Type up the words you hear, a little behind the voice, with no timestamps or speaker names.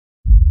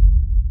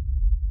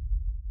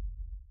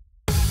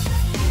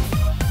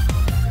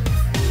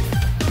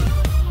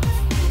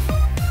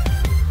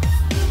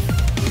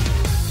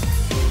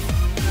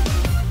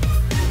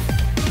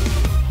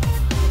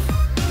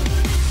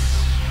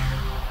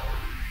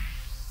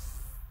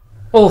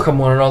Welcome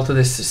one and all to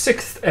this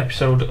 6th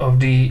episode of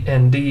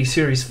D&D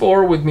Series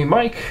 4 with me,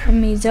 Mike.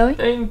 And me, Zoe.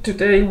 And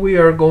today we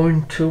are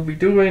going to be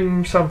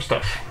doing some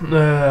stuff.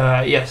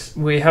 Yes,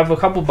 we have a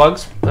couple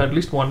bugs, at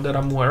least one that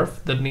I'm aware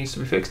of, that needs to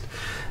be fixed.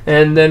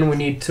 And then we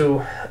need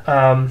to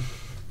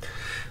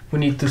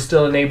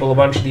still enable a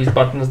bunch of these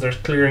buttons. There's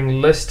clearing the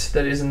list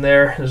that isn't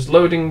there. There's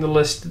loading the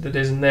list that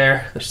isn't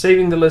there. There's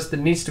saving the list that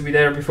needs to be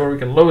there before we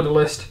can load the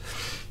list.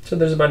 So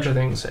there's a bunch of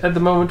things. At the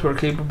moment we're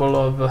capable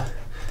of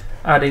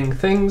adding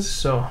things,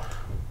 so...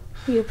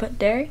 You put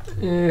dairy?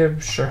 Yeah,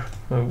 sure.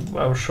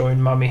 I was showing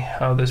Mommy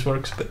how this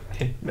works, but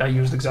I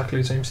used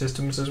exactly the same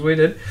systems as we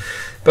did.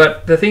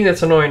 But the thing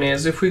that's annoying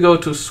is if we go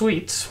to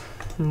sweets,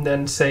 and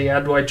then say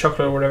add white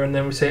chocolate or whatever, and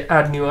then we say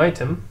add new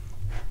item,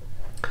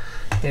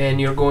 and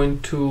you're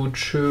going to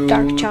choose...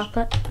 Dark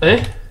chocolate.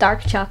 Eh?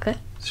 Dark chocolate.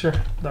 Sure,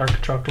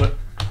 dark chocolate.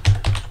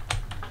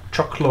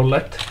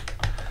 Chocolate.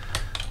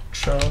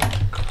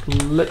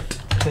 Chocolate.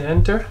 Hit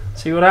enter.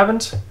 See what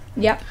happens?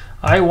 Yep.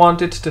 I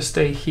want it to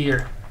stay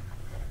here.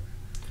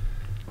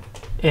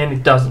 And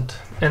it doesn't.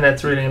 And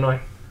that's really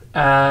annoying.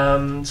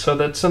 So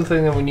that's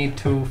something that we need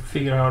to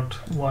figure out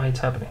why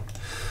it's happening.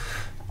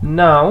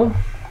 Now,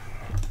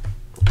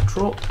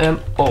 Control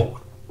and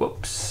O.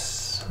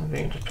 Whoops. I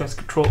think I just press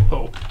Control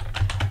O.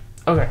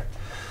 Okay.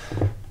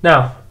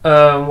 Now,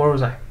 where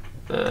was I?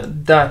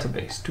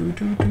 Database.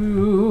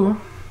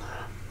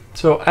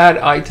 So add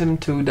item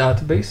to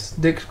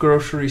database. Dick's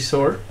grocery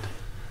sort.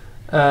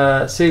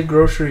 Save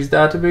groceries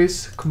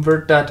database.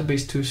 Convert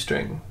database to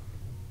string.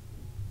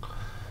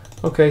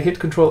 Okay, hit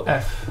Control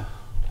F.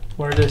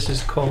 Where this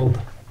is called.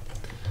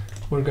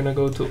 We're gonna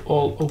go to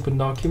all open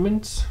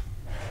documents.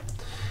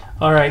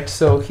 Alright,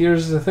 so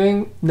here's the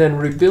thing. Then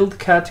rebuild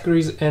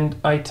categories and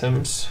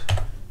items.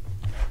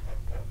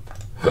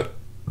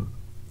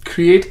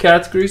 Create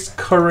categories,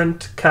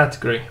 current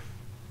category.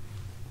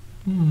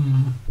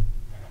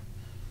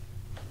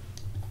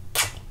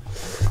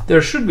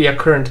 There should be a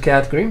current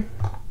category.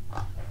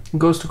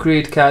 Goes to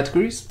create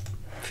categories,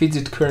 feeds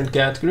it current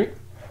category,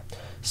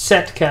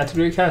 set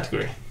category.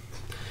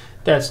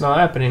 That's not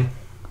happening.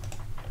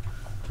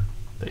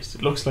 At least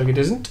it looks like it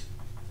isn't.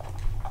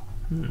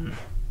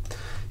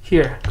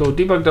 Here, go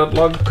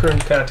debug.log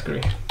current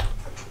category.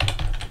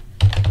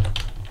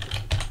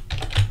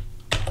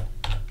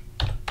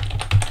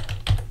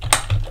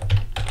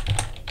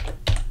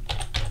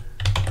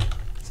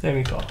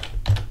 Semicolon.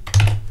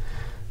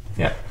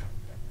 Yeah.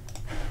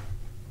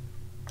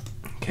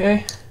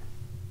 Okay.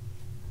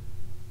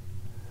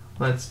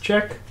 Let's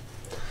check.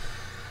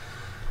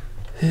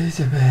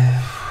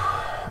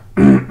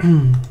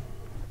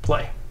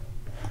 Play.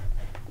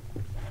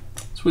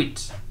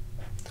 Sweets.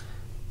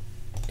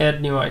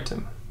 Add new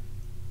item.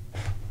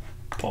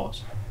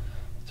 Pause.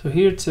 So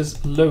here it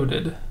says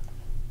loaded.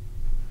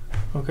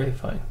 Okay,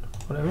 fine.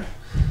 Whatever.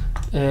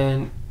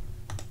 And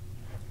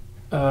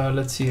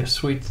let's see a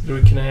sweet that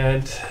we can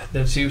add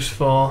that's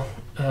useful.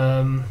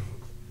 That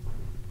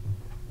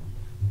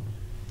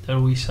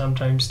we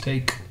sometimes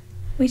take.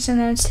 We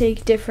sometimes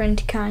take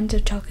different kinds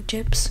of chocolate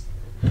chips.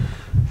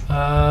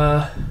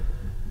 Yeah.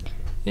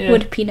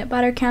 Would peanut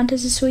butter count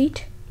as a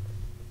sweet?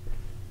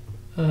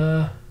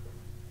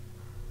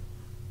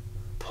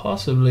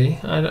 Possibly.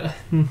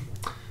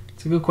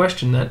 It's a good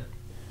question. That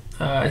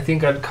I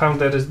think I'd count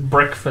that as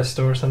breakfast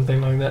or something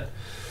like that.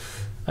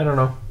 I don't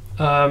know.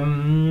 Let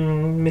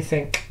me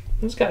think.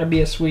 There's got to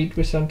be a sweet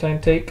we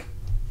sometimes take.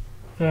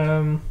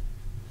 Sometimes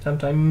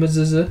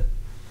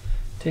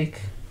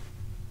take.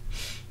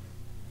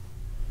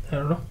 I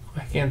don't know.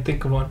 I can't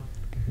think of one.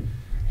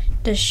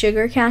 Does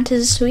sugar count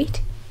as a sweet?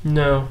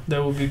 No,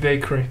 that would be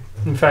bakery.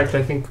 In fact,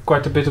 I think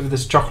quite a bit of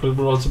this chocolate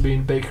will also be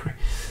in bakery.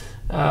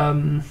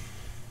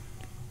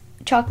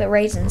 Chocolate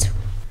raisins.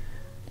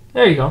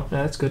 There you go.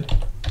 Yeah, that's good.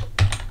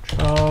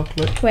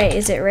 Chocolate. Wait,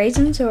 is it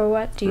raisins or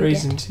what do you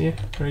Raisins, yeah.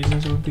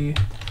 Raisins would be...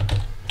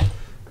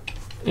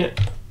 Yeah.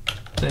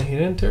 Then hit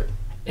enter.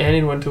 And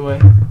it went away.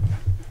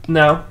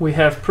 Now we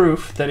have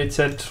proof that it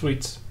said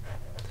sweets.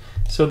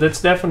 So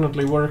that's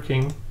definitely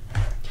working.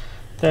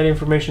 That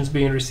information is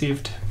being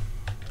received.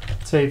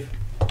 Save.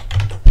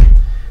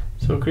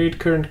 So create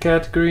current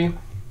category.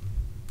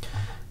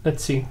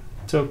 Let's see.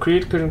 So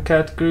create current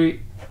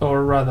category,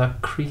 or rather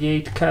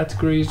create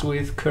categories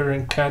with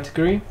current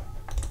category.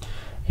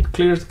 It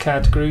clears the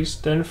categories.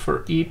 Then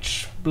for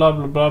each blah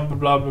blah blah blah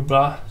blah blah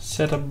blah,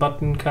 set a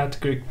button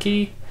category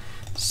key.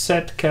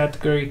 Set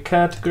category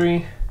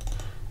category.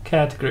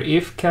 Category.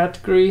 If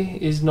category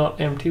is not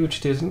empty, which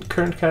it isn't,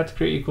 current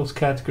category equals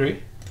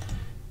category.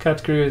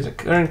 Category is a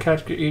current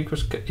category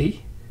equals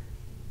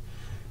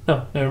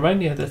no, never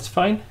mind. Yeah, that's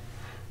fine.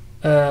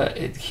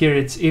 Here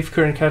it's if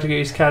current category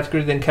is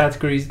category, then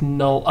category is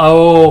null.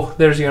 Oh,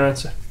 there's your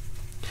answer.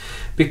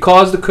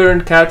 Because the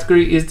current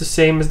category is the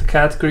same as the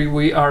category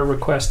we are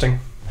requesting.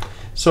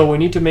 So we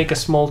need to make a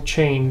small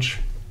change.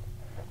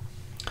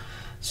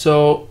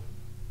 So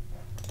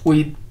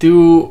we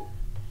do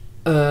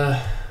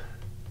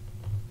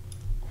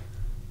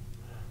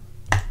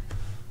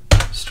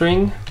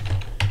string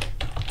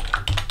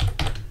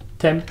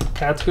temp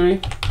category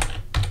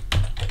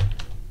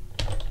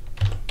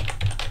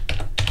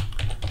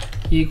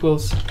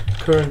equals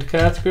current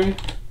category,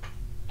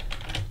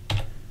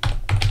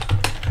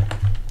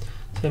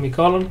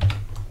 semicolon,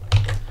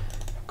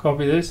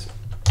 copy this,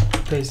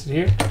 paste it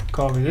here,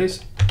 copy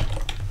this,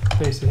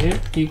 paste it here,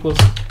 equals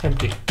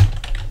empty,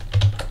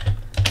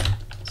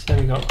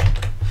 semicolon.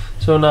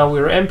 So now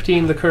we're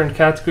emptying the current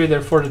category,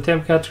 therefore the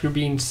temp category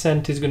being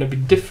sent is going to be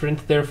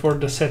different, therefore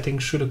the setting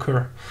should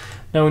occur.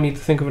 Now we need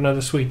to think of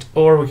another sweet,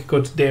 or we could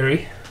go to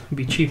dairy,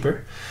 be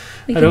cheaper.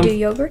 We could do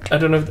yogurt. I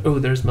don't know if, oh,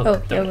 there's milk.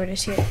 Oh, there. yogurt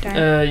is here.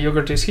 Darn.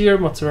 Yogurt is here,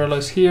 mozzarella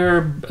is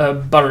here,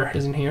 butter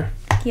isn't here.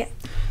 Yeah.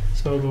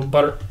 So we'll go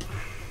butter.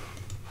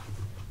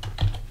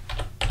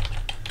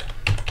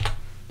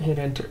 Hit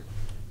enter.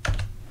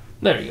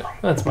 There you go,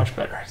 that's much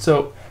better.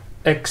 So,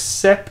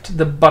 except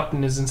the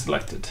button isn't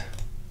selected.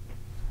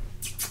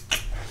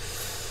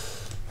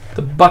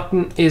 The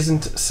button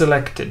isn't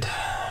selected.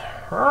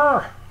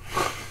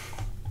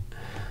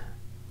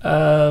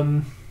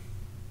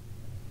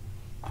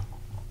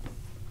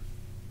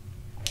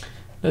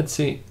 Let's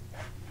see.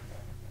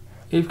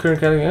 If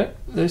current category,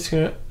 this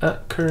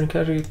current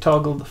category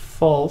toggled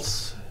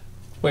false.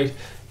 Wait.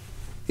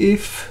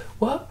 If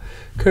what?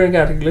 Current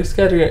category list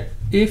category.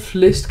 If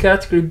list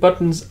category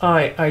buttons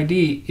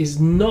ID is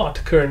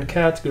not current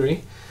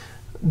category,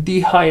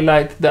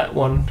 de-highlight that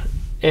one,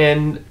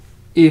 and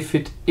if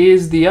it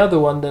is the other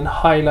one, then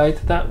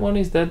highlight that one.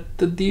 Is that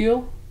the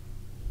deal?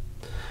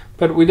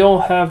 But we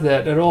don't have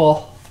that at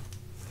all.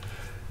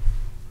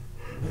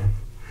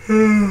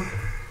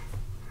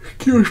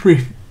 Excuse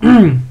me.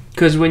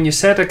 Because when you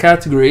set a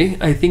category,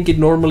 I think it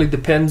normally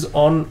depends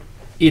on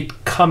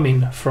it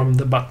coming from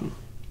the button,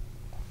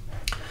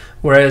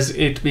 whereas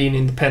it being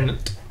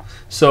independent.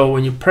 So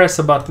when you press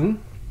a button,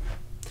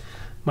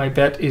 my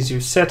bet is you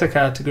set a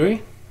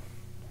category,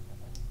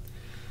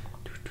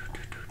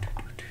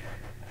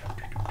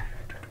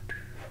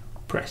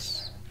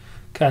 press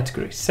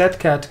category, set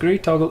category,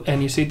 toggle,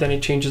 and you see then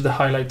it changes the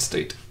highlight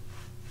state.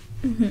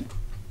 Mm-hmm.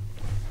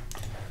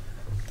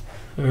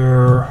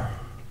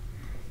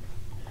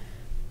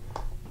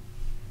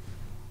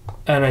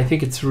 And I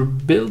think it's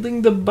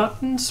rebuilding the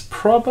buttons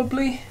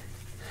probably,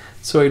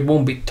 so it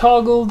won't be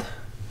toggled.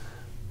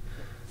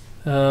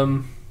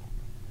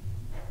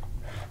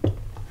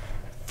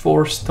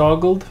 Force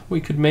toggled.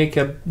 We could make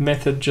a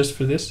method just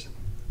for this.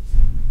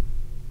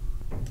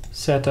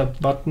 Setup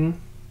button.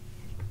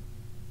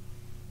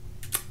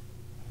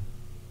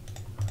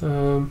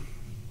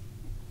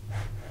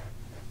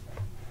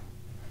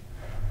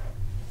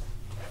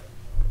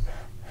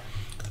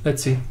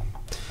 Let's see.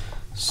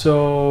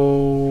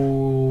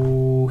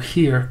 So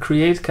here,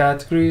 create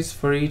categories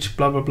for each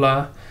blah blah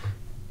blah.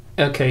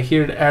 Okay,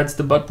 here it adds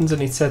the buttons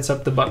and it sets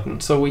up the button.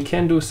 So we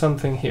can do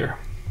something here.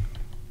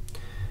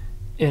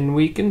 And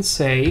we can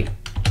say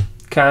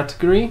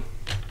category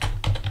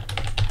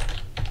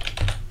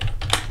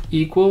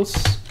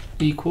equals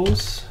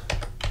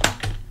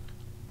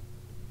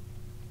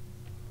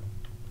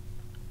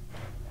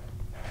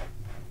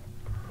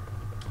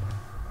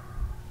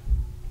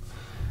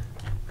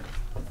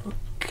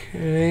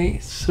okay,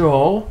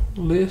 so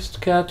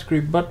list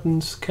category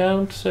buttons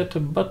count, set a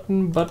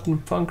button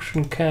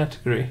function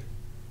category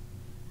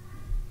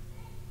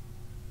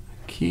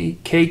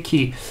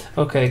key.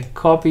 Okay,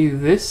 copy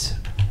this,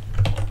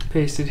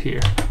 paste it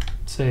here,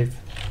 save.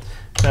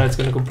 Now it's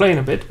going to complain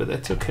a bit, but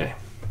that's okay.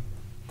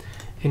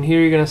 And here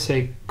you're going to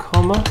say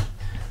comma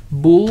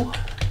bool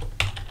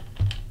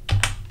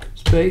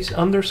space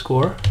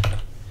underscore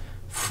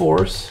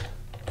force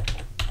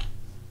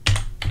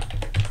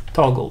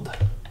toggled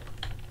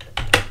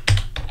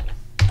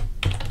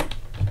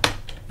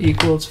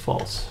equals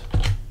false.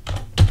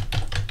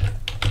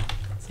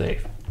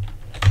 Save.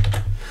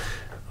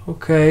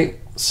 Okay,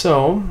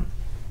 so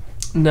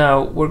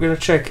now we're gonna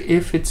check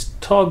if it's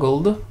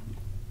toggled.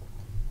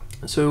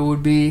 So it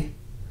would be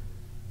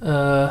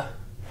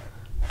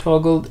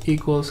toggled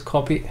equals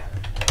copy,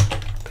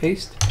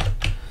 paste,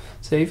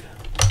 save,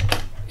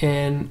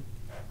 and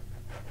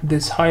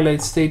this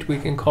highlight state we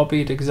can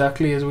copy it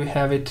exactly as we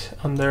have it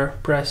under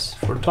press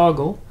for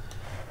toggle.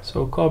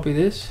 So copy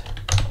this.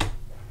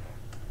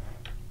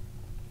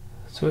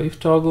 So if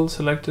toggle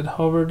selected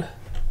hovered,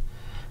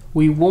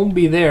 we won't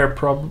be there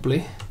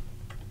probably.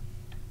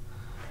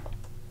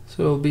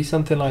 So it'll be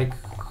something like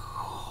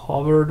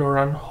hovered or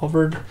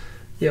unhovered.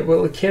 Yeah,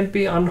 well, it can't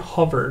be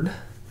unhovered.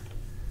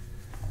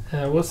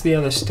 What's the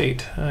other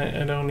state?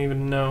 I don't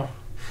even know.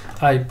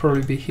 I'd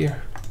probably be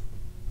here.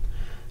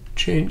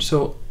 Change,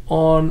 so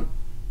on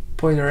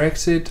pointer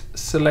exit,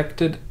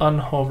 selected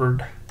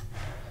unhovered.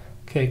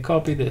 Okay,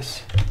 copy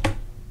this.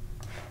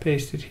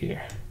 Paste it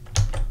here.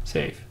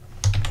 Save.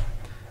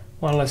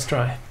 One last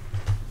try.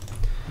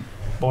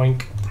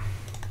 Boink.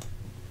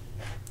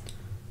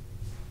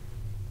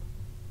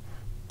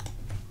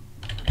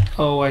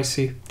 Oh, I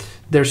see.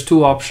 There's two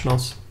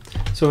optionals.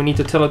 So we need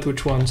to tell it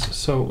which ones.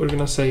 So we're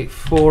gonna say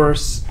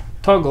force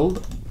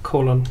toggled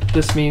colon.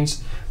 This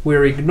means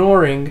we're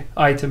ignoring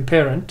item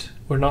parent.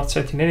 We're not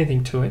setting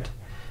anything to it,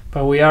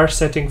 but we are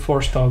setting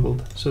force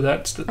toggled. So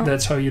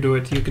that's how you do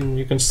it. You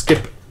can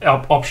skip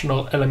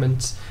optional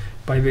elements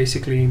by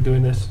basically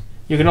doing this.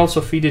 You can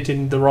also feed it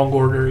in the wrong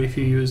order if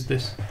you use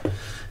this.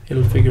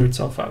 It'll figure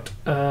itself out.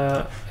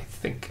 I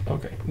think.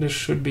 Okay, this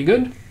should be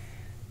good.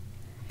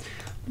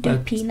 Do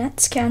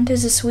peanuts count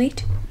as a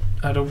sweet?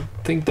 I don't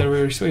think they're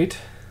very sweet.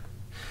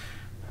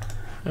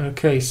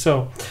 Okay,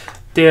 so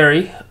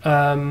dairy.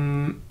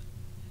 Add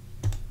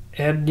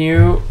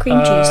new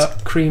Cream cheese.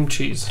 Cream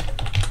cheese.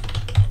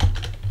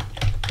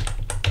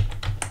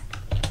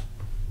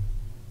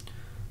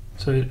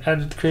 So it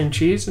added cream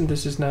cheese, and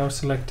this is now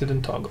selected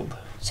and toggled.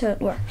 So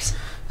it works.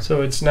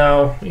 So it's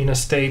now in a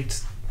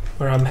state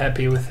where I'm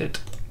happy with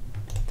it.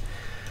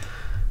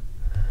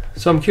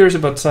 So I'm curious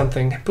about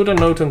something. Put a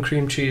note on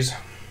cream cheese,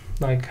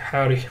 like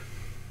howdy.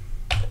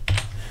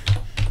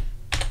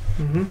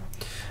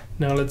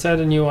 Now let's add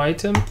a new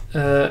item,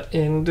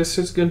 and this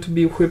is going to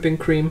be whipping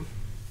cream.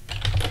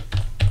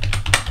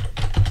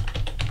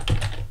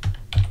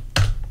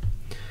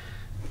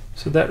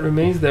 So that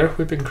remains there.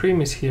 Whipping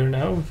cream is here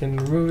now. We can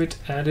remove it,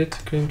 add it.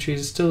 Cream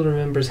cheese still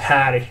remembers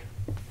Harry.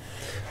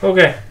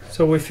 Okay,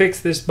 so we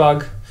fixed this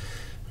bug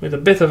with a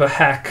bit of a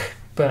hack,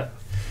 but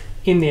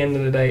in the end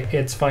of the day,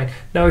 it's fine.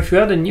 Now, if you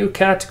add a new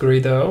category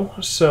though,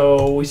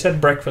 so we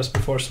said breakfast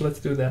before, so let's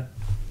do that.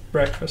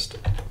 Breakfast.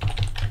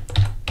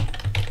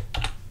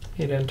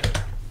 Hit enter.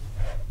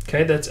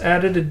 Okay, that's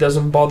added. It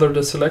doesn't bother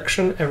the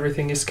selection.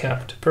 Everything is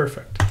capped.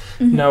 Perfect.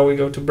 Now we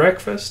go to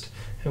breakfast,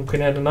 and we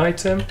can add an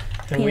item,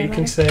 and we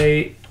can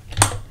say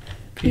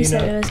You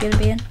said it was going to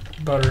be in?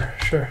 butter.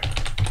 Sure.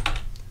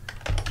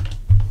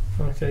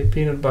 Okay,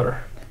 peanut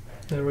butter.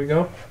 There we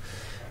go.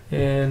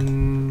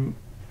 And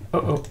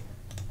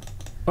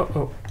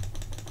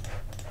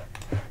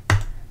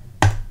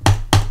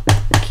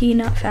Key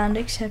not found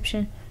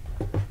exception.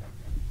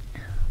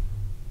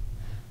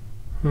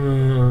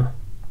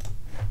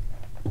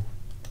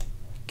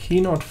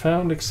 Key not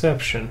found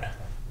exception.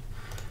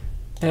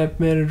 App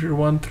Manager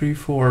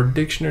 134.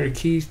 Dictionary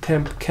key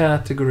temp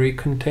category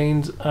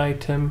contains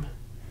item.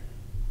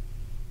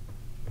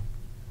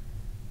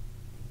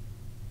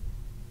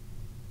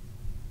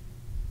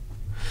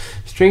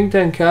 String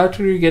 10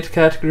 category, get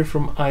category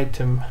from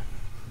item.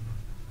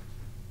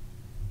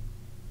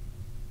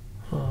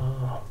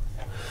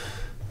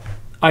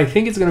 I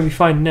think it's going to be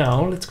fine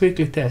now. Let's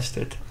quickly test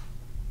it.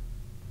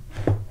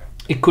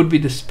 It could be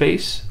the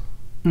space.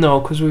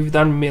 No, because we've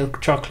done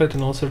milk, chocolate,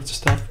 and all sorts of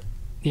stuff.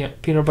 Yeah,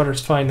 peanut butter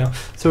is fine now.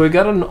 So we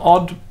got an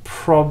odd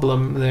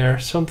problem there.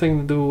 Something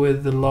to do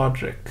with the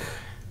logic.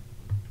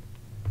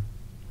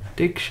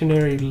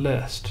 Dictionary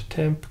list,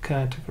 temp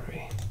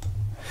category.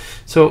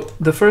 So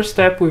the first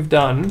step we've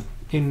done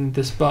in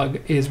this bug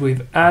is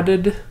we've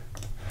added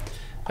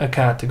a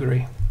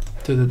category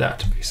to the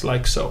database,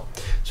 like so.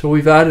 So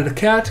we've added a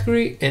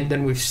category, and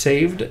then we've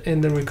saved,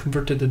 and then we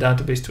converted the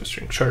database to a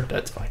string. Sure,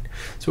 that's fine.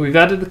 So we've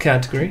added the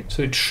category,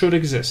 so it should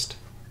exist.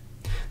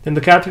 Then the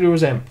category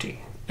was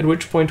empty, at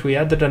which point we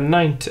added an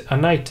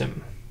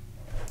item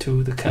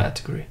to the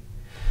category.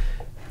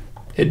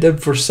 And then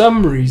for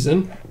some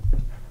reason,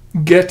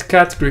 get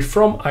category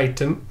from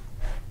item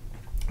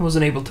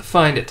wasn't able to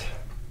find it.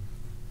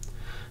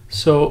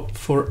 So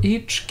for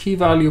each key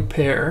value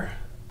pair,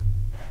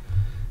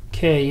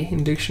 K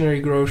in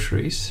dictionary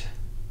groceries,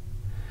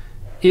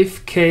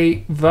 if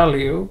K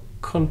value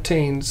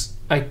contains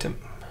item.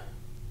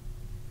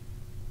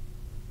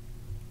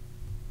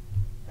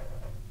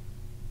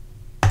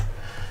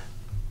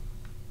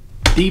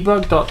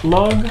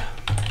 Debug.log,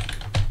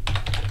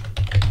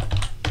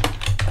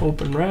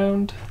 open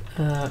round,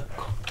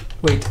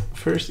 wait,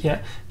 first,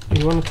 yeah,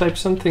 you want to type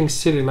something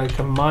silly like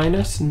a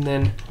minus and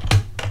then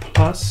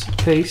plus,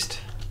 paste,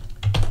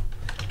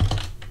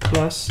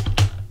 plus,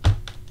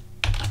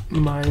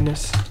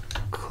 minus,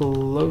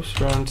 close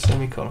round,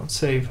 semicolon,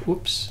 save,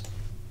 whoops,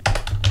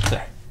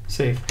 there,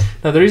 save.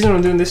 Now the reason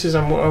I'm doing this is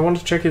I want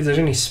to check if there's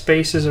any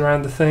spaces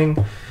around the thing,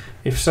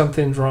 if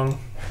something's wrong,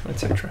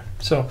 etc.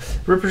 So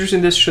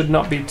reproducing this should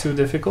not be too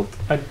difficult.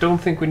 I don't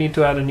think we need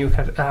to add a new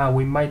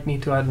we might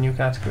need to add a new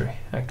category,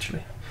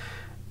 actually.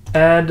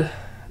 Add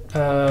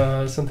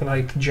something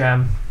like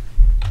jam.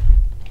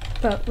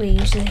 But we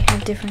usually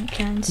have different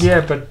kinds.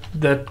 Yeah, but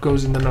that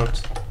goes in the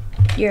notes.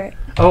 You're right.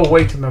 Oh,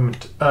 wait a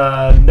moment.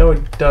 No,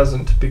 it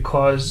doesn't,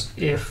 because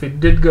if it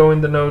did go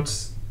in the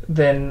notes,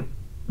 then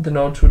the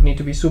notes would need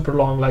to be super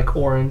long, like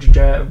orange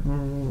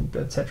jam,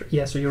 etc.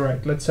 Yeah, so you're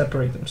right. Let's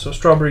separate them. So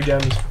strawberry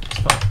jam is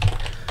fine.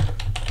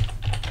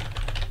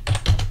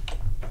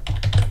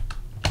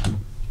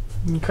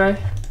 Okay.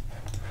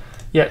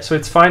 Yeah, so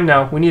it's fine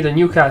now. We need a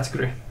new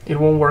category. It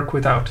won't work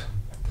without.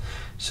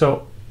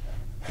 So,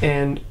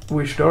 and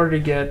we should already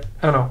get,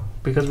 oh no,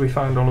 because we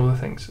found all of the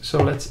things.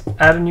 So let's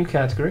add a new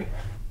category.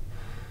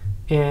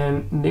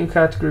 And new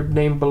category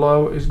name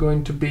below is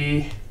going to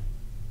be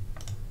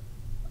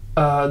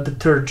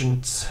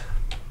detergents.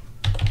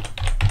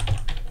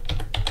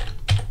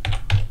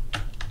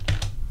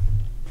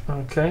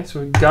 Okay,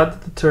 so we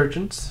got the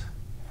detergents.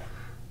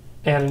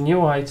 Add a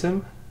new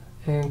item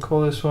and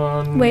call this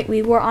one. Wait,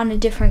 we were on a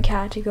different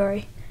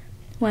category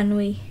when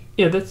we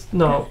Yeah, that's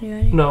no, New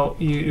item. no.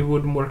 It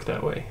wouldn't work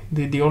that way.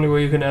 The only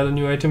way you can add a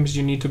new item is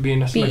you need to be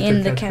in a Be selected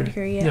in the category.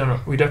 category, yeah. No,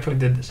 we definitely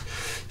did this.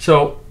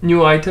 So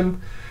new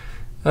item.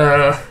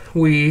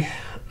 We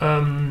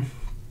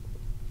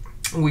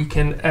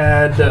can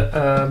add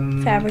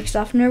Fabric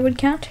softener would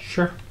count.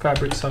 Sure,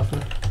 fabric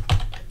softener.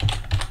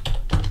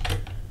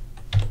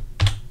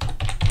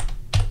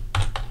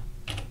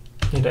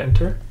 Hit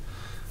enter.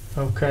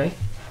 Okay.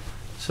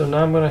 So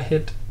now I'm gonna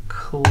hit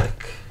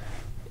click,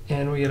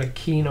 and we get a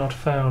key not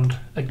found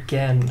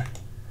again.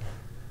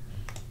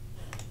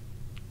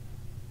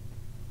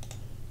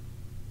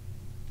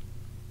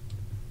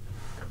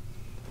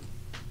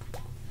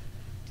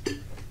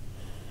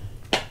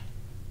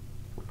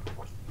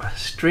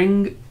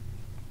 String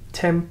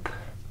temp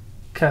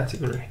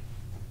category.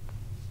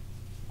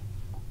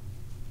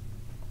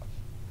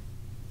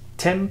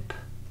 Temp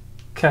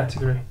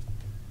category.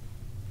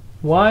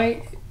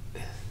 Why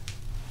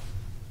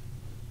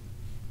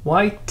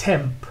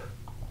temp?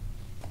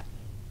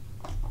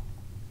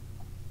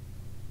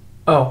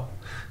 Oh,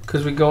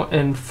 because we go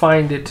and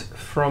find it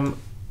from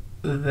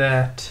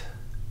that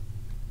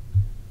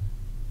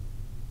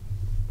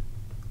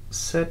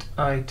set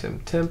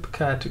item, temp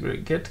category,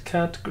 get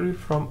category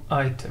from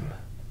item.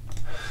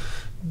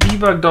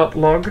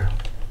 Debug.log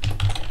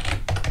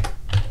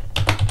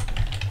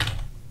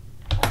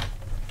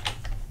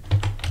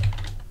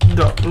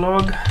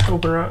 .log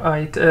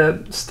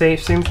open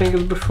same thing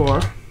as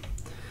before,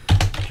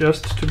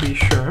 just to be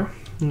sure.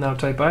 Now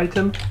type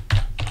item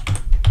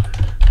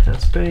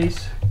and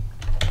space,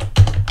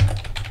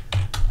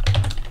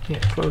 yeah,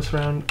 close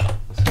round,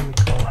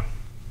 semicolon.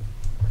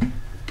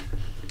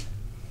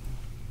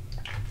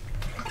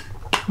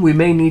 We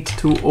may need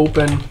to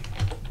open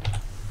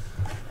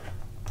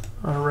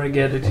a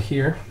regedit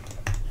here.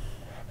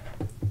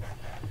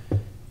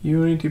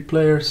 Unity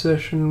player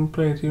session,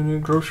 play it Unity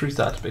groceries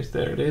database.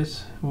 There it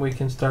is. We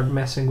can start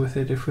messing with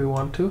it if we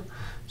want to.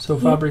 So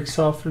fabric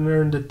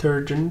softener and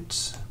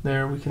detergents.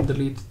 There we can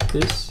delete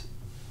this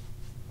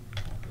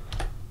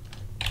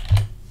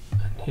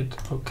and hit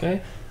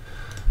OK.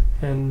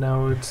 And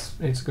now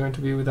it's going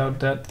to be without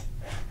that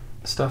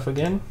stuff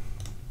again.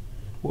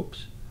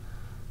 Whoops.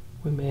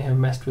 We may have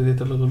messed with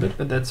it a little bit,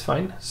 but that's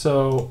fine.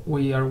 So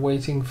we are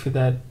waiting for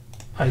that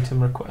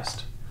item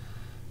request.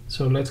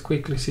 So let's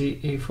quickly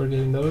see if we're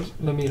getting those.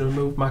 Let me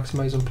remove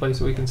maximize on play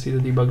so we can see the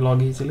debug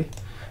log easily.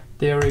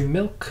 Dairy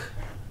milk.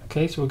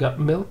 Okay, so we got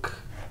milk.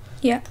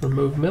 Yeah.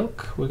 Remove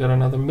milk. We got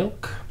another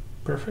milk.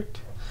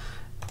 Perfect.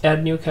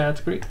 Add new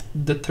category.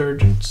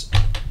 Detergents.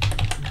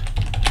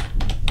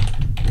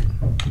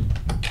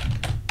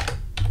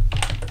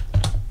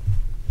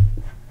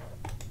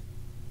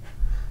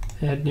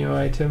 Add new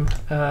item.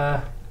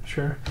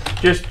 Sure.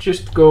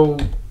 Just go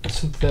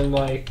something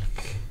like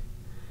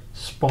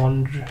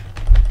sponges.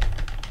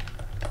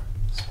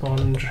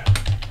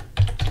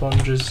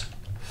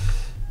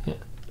 Yeah.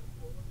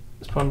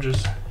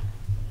 Sponges.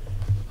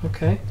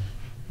 Okay.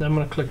 Now I'm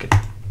gonna click it.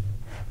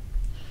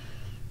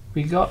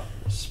 We got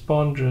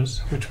sponges,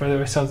 which by the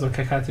way sounds like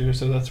a category,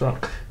 so that's wrong.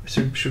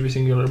 It should be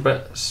singular,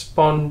 but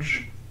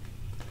sponge.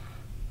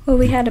 Well,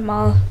 we had them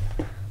all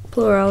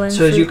plural.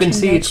 So as you can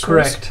see, it's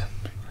correct.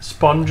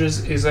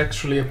 Sponges is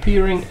actually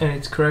appearing and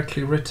it's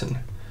correctly written.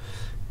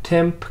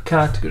 Temp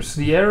categories.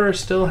 The error is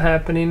still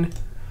happening.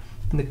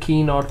 The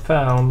key not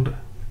found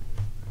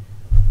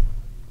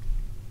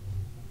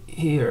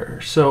here.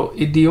 So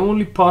the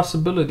only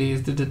possibility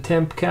is that the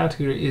temp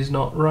category is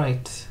not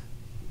right.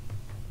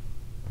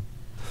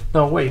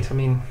 No, wait. I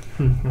mean,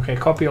 okay.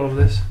 Copy all of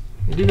this.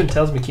 It even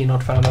tells me key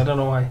not found. I don't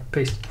know why.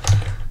 Paste.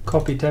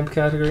 Copy temp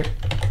category.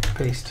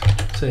 Paste.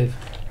 Save.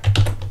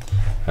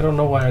 I don't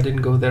know why I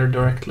didn't go there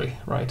directly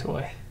right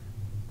away.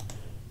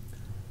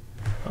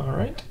 All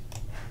right.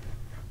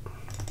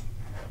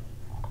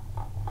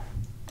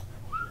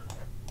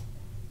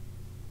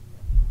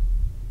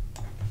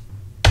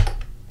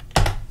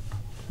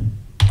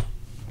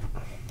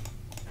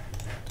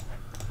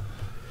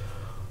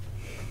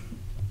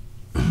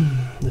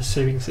 The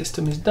saving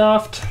system is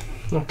daft.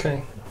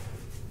 Okay.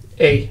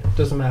 A,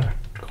 doesn't matter.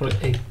 Call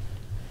it A.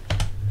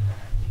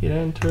 Hit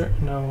enter.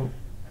 Now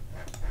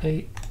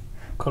A.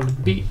 Call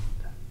it B.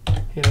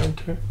 Hit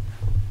enter.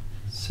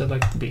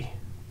 Select B.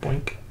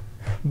 Boink.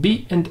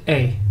 B and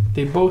A.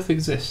 They both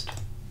exist.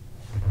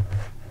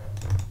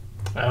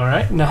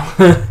 Alright, now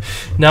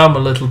now I'm a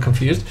little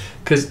confused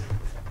because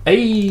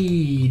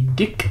a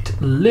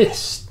dict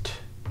list.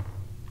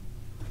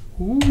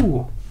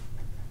 Ooh.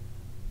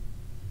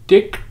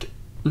 Dict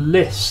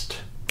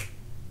list.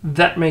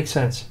 That makes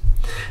sense.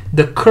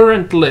 The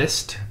current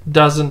list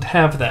doesn't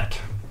have that.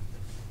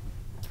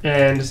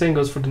 And the same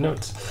goes for the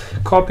notes.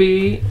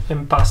 Copy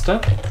and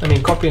pasta. I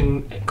mean, copy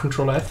and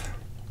Control F.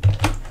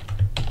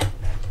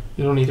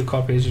 You don't need to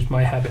copy, it's just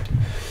my habit.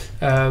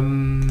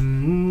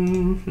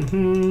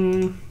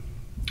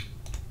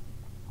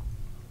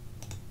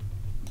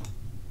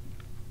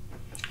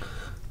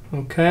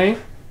 Okay.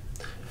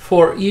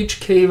 For each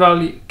key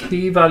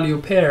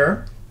value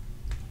pair,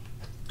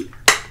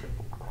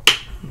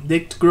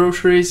 dict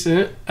groceries,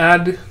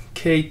 add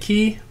k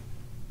key,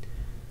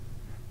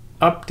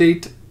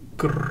 update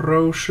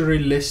grocery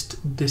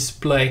list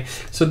display.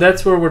 So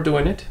that's where we're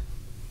doing it.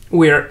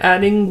 We're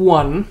adding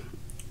one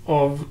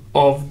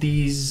of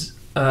these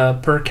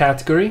per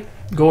category,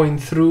 going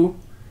through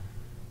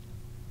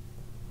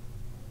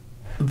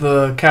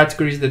the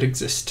categories that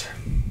exist.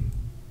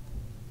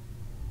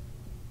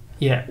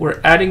 Yeah,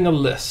 we're adding a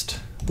list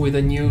with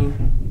a new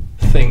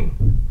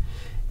thing.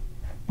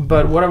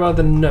 But what about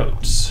the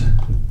notes?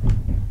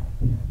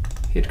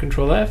 Hit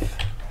Control F.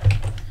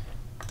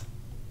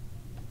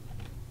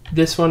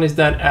 This one is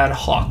that ad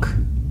hoc.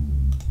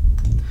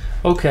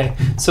 Okay,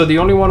 so the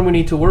only one we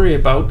need to worry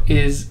about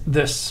is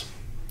this.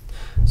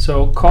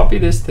 So copy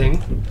this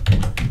thing.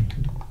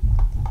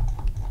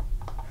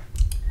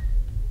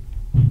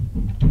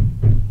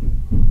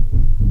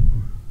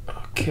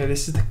 Okay,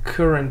 this is the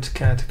current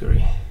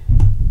category.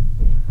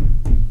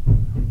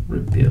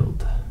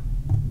 Rebuild.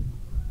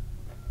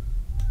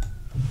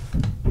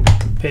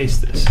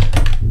 Paste this.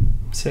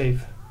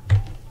 Save.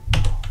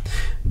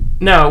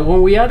 Now,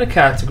 when we add a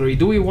category,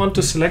 do we want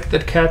to select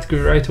that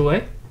category right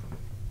away?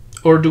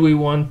 Or do we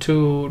want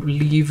to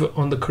leave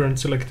on the current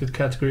selected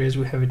category as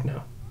we have it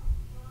now?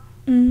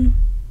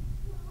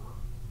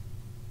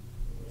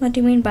 What do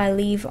you mean by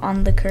leave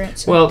on the current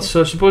selected? Well,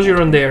 so suppose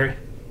you're on dairy.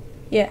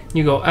 Yeah.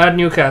 You go add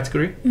new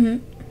category,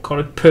 call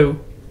it poo.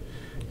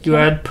 You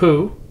add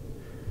poo,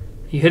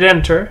 you hit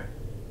enter,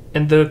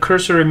 and the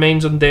cursor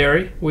remains on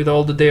dairy with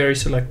all the dairy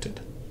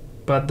selected.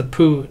 But the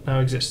poo now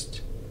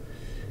exists.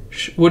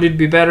 Would it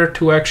be better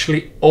to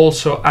actually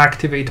also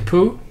activate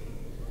poo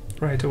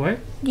right away?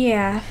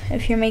 Yeah,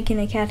 if you're making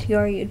a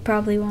category, you'd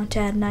probably want to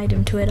add an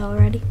item to it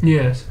already.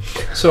 Yes.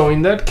 So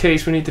in that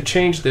case, we need to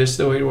change this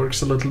the way it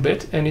works a little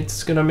bit, and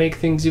it's going to make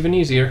things even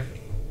easier.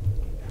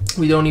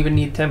 We don't even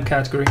need temp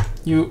category.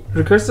 You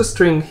request a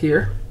string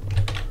here,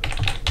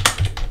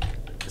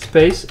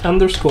 space,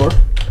 underscore,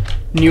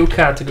 new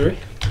category.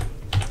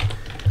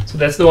 So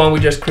that's the one we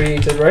just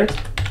created, right?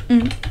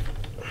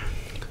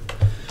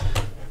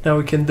 Now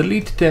we can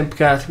delete temp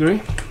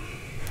category.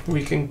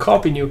 We can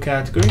copy new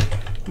category.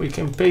 We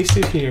can paste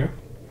it here.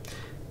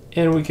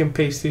 And we can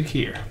paste it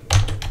here.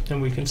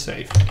 And we can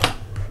save.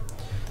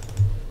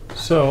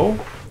 So,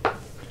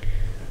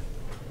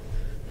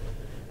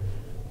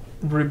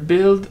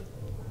 rebuild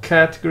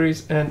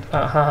categories and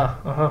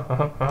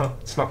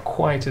it's not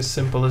quite as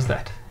simple as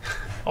that,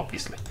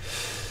 obviously.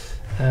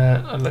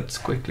 Let's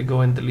quickly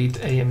go and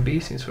delete A and B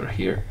since we're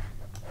here.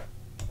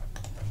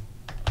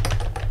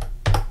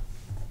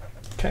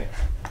 Okay,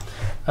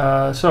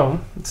 so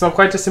it's not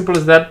quite as simple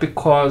as that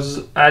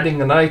because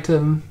adding an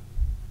item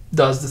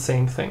does the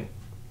same thing.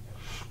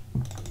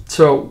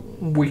 So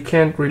we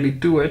can't really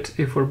do it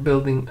if we're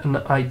building an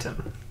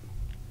item.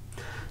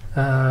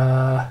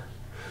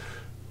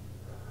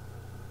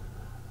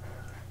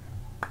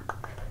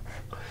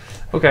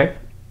 Okay,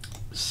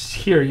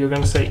 here you're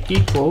going to say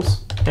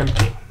equals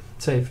empty.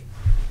 Save.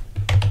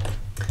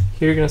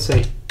 Here you're going to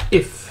say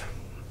if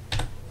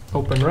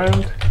open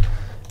round,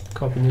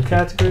 copy new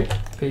category,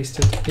 paste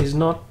it, is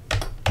not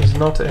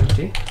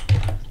empty,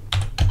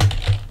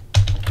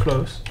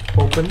 close,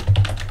 open,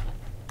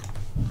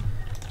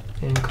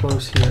 and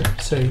close here,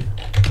 save.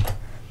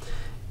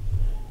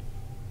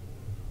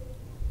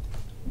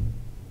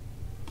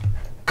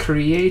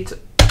 Create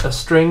a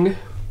string.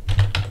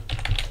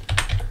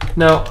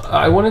 Now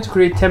I wanted to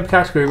create temp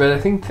category, but I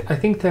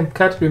think temp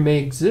category may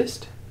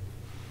exist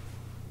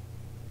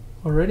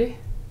already.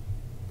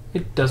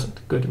 It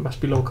doesn't. Good, it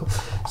must be local.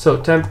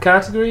 So temp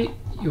category,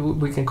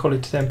 we can call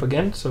it temp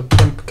again. So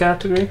temp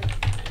category,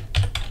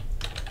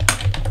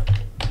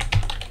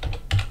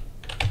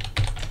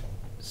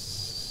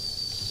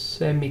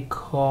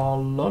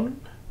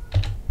 semicolon,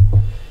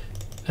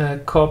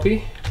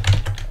 copy,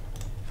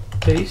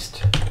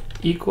 paste,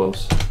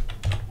 equals,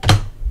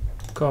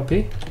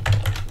 copy,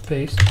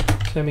 paste,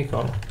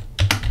 semicolon.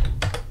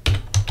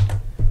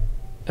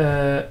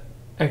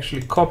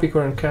 Actually, copy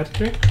current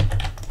category,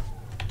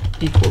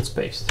 equals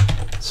paste.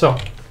 So,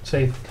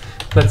 save.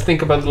 Let's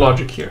think about the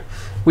logic here.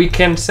 We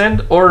can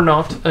send or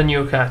not a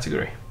new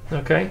category,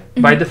 okay?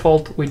 By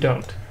default, we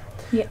don't.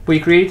 Yeah. We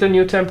create a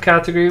new temp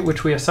category,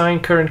 which we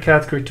assign current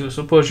category to.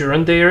 Suppose you're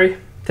on dairy,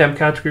 temp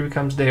category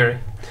becomes dairy.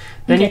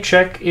 Then you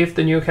check if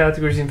the new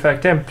category is in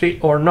fact empty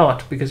or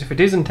not, because if it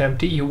isn't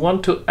empty, you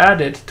want to add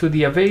it to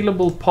the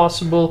available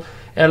possible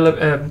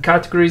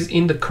categories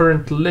in the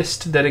current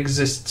list that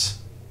exists.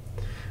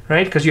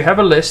 Right? Because you have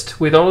a list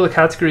with all the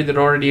category that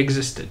already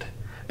existed.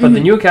 But the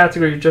new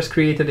category you just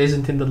created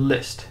isn't in the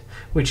list,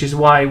 which is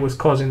why it was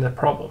causing that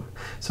problem.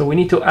 So we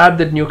need to add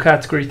that new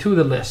category to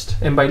the list.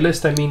 And by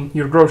list, I mean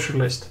your grocery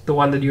list, the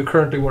one that you're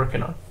currently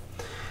working on.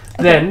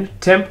 Okay. Then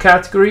temp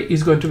category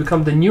is going to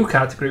become the new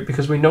category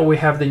because we know we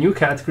have the new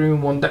category and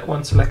we want that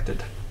one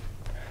selected.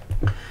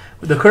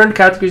 The current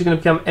category is going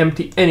to become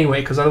empty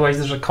anyway, because otherwise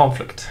there's a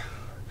conflict.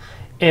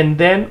 And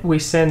then we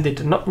send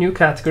it not new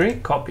category,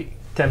 copy,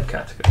 temp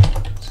category.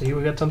 So here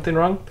we got something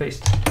wrong,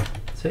 paste,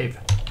 save.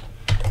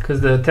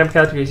 because the temp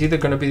category is either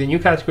going to be the new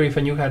category if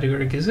a new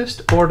category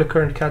exists, or the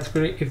current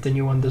category if the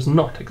new one does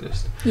not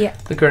exist. Yeah.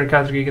 The current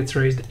category gets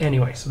raised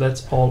anyway, so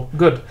that's all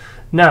good.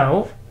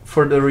 Now,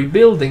 for the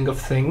rebuilding of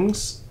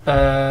things,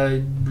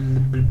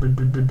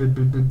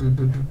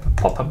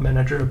 pop-up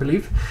manager, I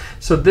believe.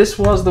 So this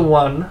was the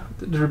one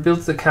that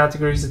rebuilds the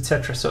categories,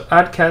 etc. So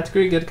add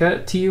category, get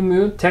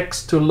TMU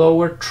text to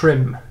lower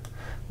trim.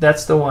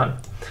 That's the one.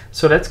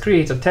 So let's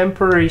create a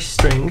temporary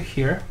string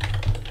here.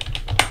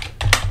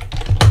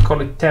 Call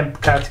it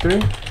temp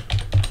category.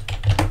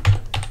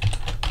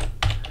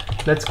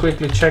 Let's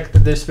quickly check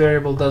that this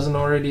variable doesn't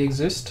already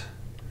exist.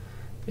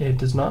 It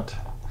does not.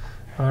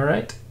 All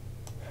right.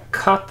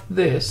 Cut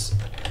this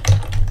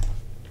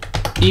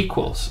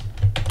equals.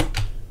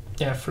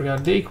 Yeah, I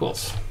forgot the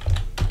equals.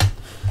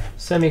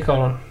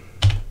 Semicolon.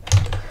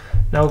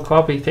 Now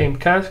copy temp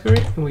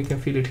category and we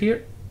can feed it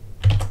here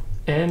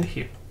and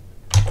here.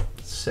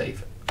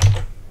 Save.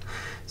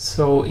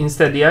 So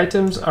instead the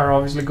items are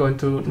obviously going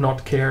to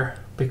not care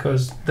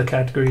because the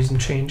category isn't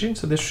changing.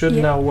 So this should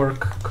now work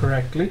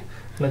correctly.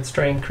 Let's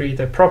try and create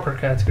a proper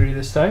category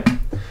this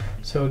time.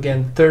 So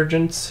again,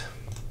 detergents.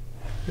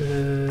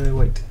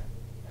 Wait.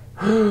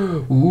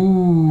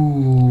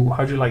 Ooh,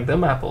 how'd you like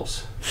them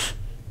apples?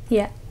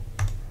 Yeah.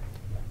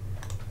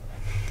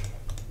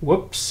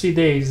 Whoopsie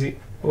daisy.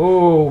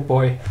 Oh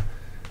boy.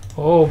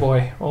 Oh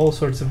boy. All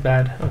sorts of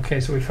bad. Okay,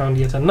 so we found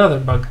yet another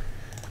bug.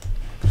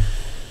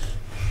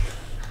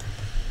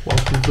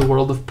 Welcome to the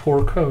world of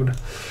poor code.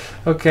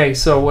 Okay,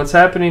 so what's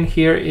happening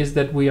here is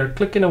that we are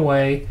clicking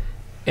away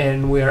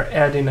and we are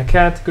adding a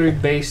category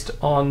based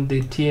on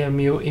the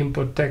TMU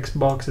input text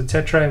box,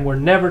 etc. And we're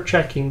never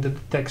checking that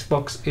the text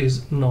box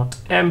is not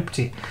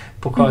empty,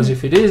 because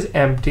if it is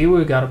empty,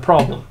 we got a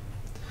problem.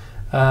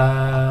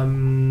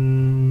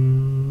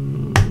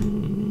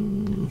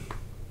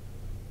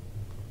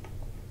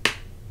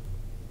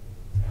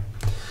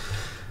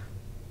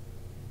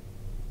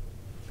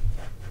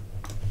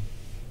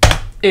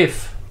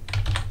 If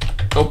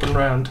open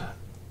round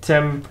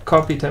temp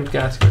copy temp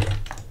category,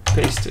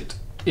 paste it,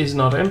 is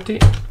not empty,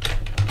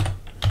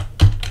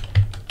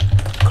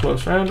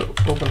 close round,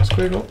 open a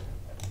squiggle,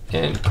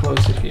 and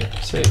close it here.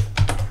 Save.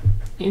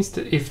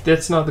 If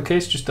that's not the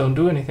case, just don't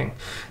do anything.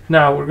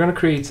 Now we're going to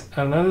create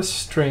another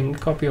string,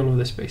 copy all of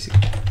this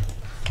basically,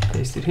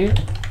 paste it here,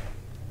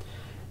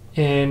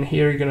 and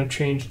here you're going to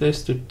change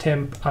this to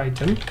temp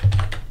item,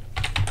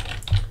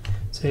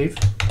 save,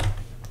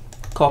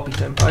 copy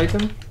temp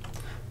item,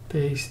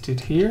 paste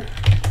it here,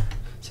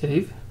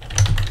 save,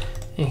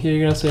 and here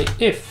you're going to say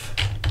if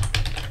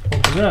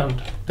open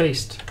round,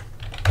 paste,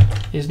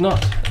 is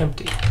not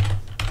empty,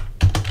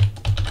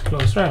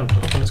 close round,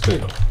 open a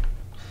squiggle,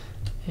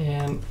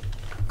 and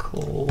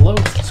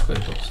close the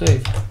squiggle,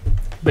 save.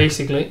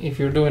 Basically, if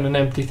you're doing an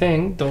empty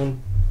thing,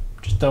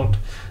 just don't.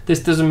 This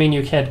doesn't mean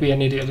you can't be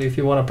an idiot. If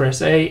you want to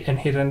press A and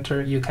hit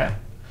enter, you can.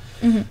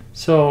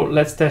 So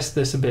let's test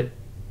this a bit.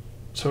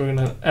 So we're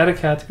going to add a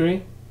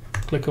category,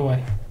 click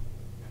away.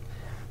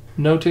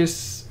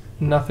 Notice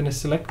nothing is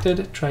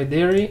selected. Try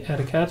dairy, add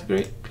a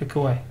category, click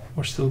away.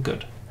 We're still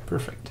good.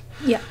 Perfect.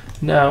 Yeah.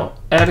 Now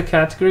add a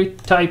category,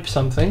 type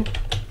something,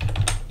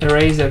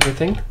 erase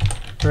everything,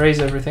 erase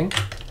everything.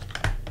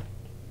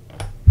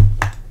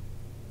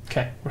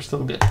 Okay, we're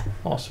still good.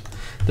 Awesome.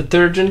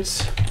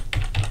 Detergents.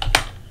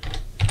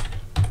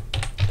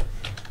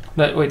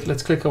 Wait,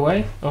 let's click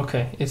away.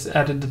 Okay, it's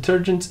added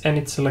detergents and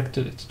it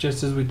selected it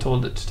just as we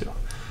told it to.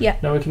 Yeah.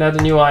 Now we can add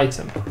a new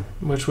item,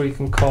 which we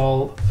can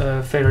call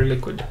Fairy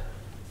Liquid.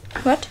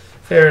 What?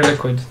 Fairy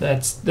Liquid.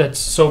 That's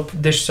soap,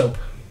 dish soap.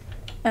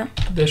 Oh.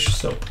 Dish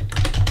soap.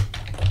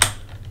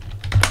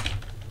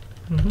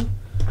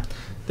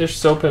 Dish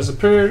soap has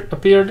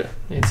appeared.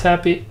 It's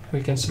happy.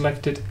 We can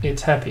select it.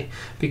 It's happy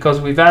because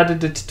we've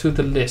added it to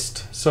the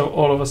list. So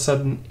all of a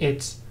sudden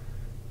it's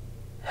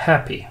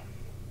happy.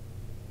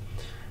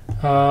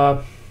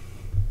 I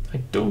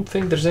don't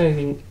think there's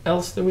anything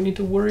else that we need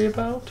to worry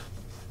about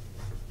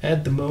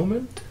at the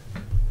moment.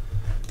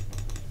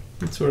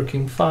 It's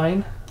working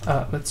fine.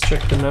 Let's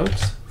check the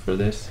notes for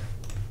this.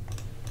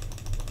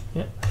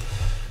 Yeah.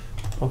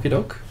 Okie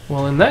doke.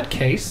 Well, in that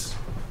case,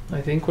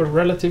 I think we're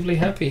relatively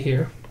happy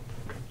here.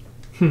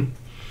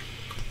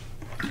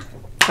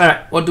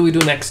 Alright, what do we do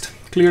next?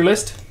 Clear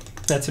list?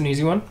 That's an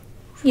easy one.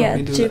 Yeah,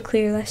 do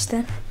clear list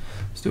then.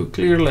 Let's do a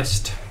clear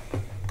list.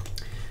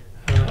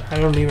 I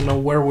don't even know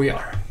where we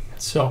are.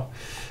 So,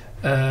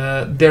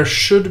 there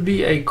should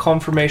be a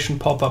confirmation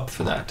pop-up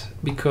for that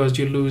because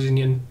you're losing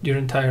your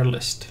entire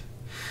list.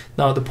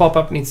 Now, the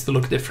pop-up needs to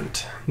look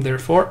different.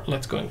 Therefore,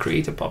 let's go and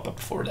create a pop-up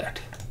for that.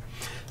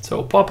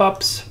 So,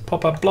 pop-ups,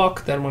 pop-up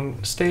block, that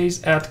one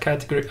stays. Add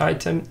category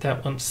item,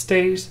 that one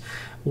stays.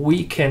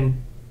 We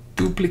can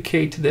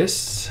duplicate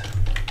this,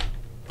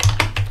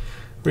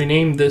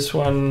 rename this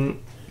one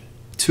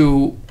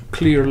to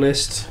clear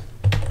list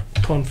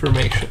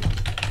confirmation.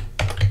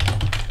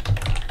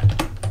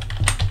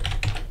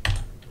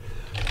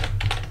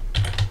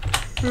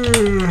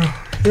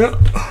 Yeah,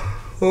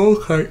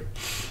 okay.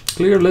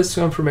 Clear list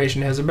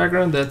confirmation has a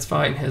background, that's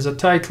fine. Has a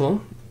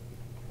title.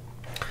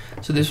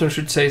 So this one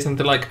should say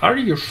something like, are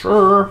you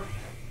sure?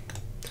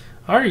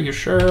 Are you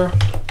sure?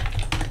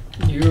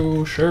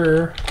 You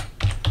sure?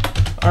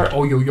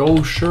 Oh,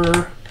 yo,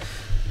 sure?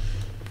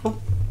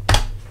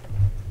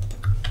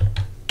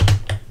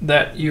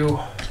 That you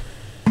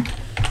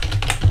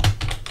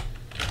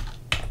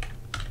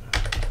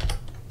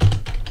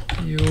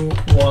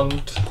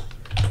want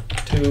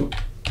to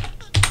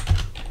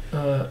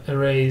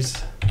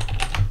erase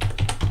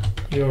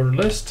your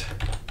list.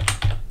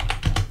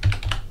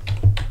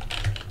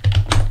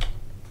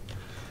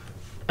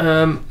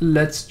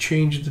 Let's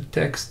change the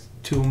text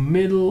to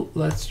middle.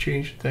 Let's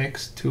change the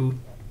text to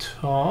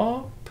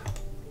top.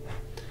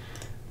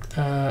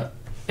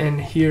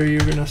 And here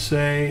you're gonna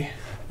say,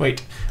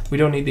 wait, we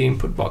don't need the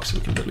input box, we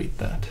can delete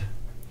that.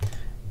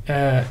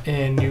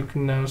 And you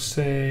can now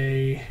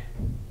say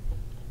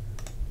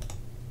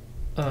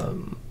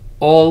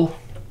all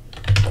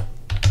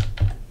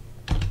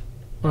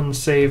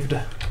unsaved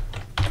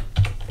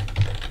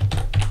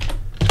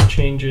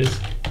changes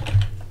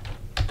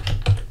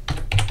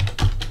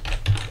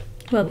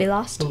will be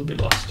lost. Will be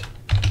lost.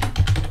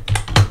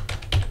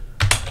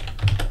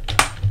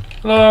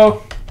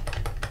 Hello.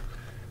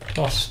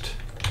 Lost.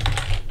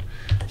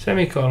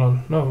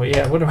 Semicolon. No,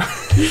 yeah, what am I?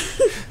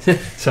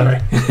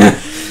 Sorry.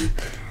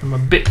 I'm a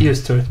bit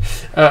used to it.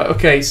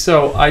 Okay,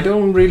 so I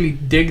don't really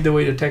dig the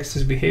way the text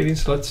is behaving,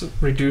 so let's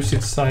reduce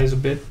its size a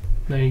bit.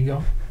 There you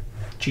go.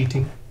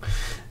 Cheating.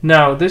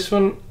 Now, this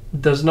one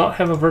does not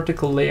have a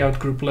vertical layout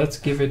group. Let's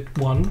give it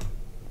one.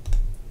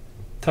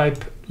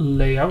 Type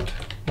layout,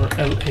 or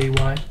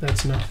LAY,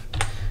 that's enough.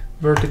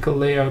 Vertical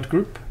layout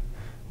group.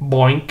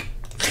 Boink.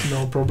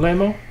 No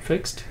problemo.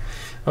 Fixed.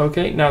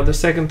 Okay, now the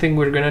second thing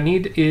we're gonna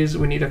need is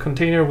we need a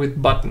container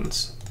with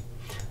buttons.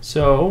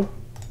 So,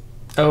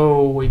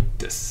 oh,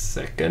 wait a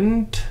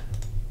second.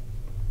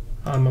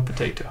 I'm a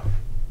potato.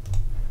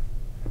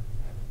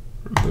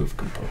 Remove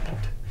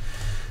component.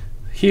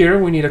 Here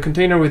we need a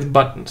container with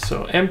buttons.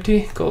 So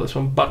empty, call this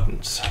one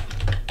buttons.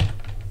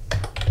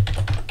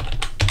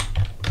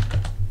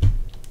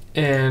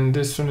 And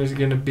this one is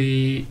gonna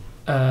be,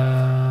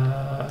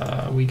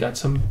 we got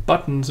some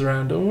buttons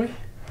around, don't we?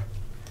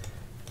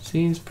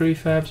 Scenes,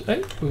 prefabs.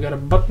 Hey, we got a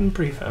button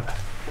prefab.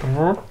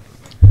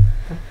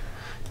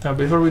 Now,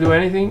 before we do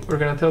anything, we're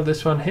gonna tell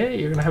this one, hey,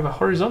 you're gonna have a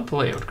horizontal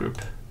layout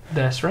group.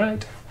 That's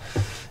right.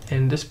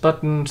 And this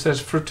button says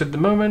fruit at the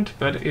moment,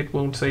 but it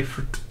won't say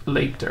fruit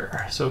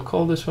later. So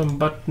call this one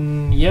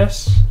button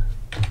yes.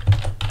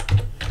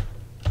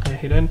 And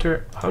hit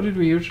enter. How did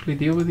we usually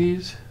deal with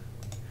these?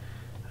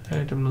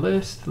 Item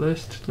list,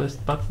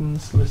 list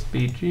buttons, list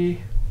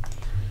BG,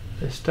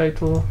 list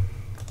title,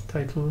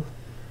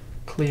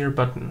 clear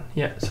button.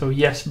 Yeah, so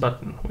yes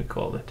button we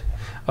call it.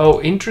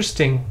 Oh,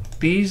 interesting.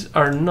 These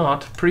are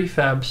not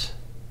prefabs.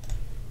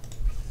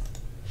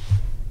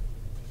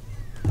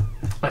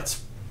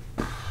 That's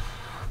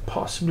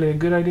possibly a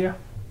good idea.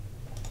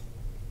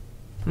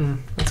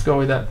 Let's go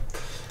with that.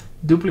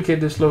 Duplicate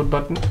this load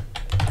button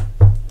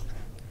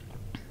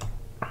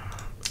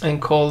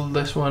and call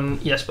this one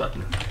yes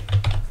button.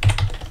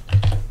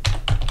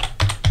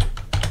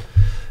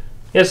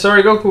 Yeah,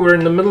 sorry Goku, we're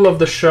in the middle of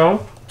the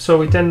show, so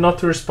we tend not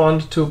to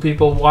respond to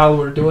people while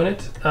we're doing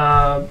it.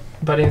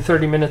 But in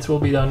 30 minutes we'll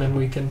be done and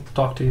we can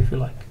talk to you if you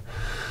like.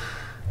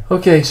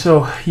 Okay,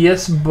 so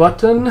yes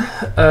button.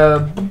 So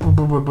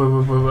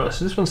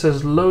this one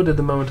says load at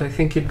the moment. I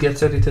think it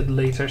gets edited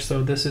later,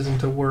 so this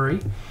isn't a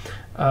worry.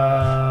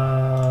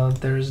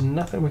 There's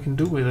nothing we can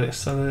do with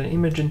this other than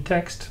image and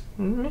text.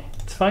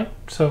 It's fine.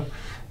 So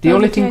the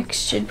only thing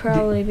text should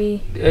probably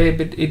be.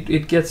 But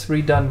it gets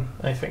redone,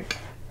 I think.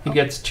 It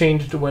gets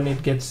changed when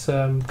it gets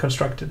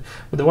constructed.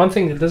 But the one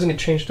thing that doesn't get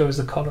changed though is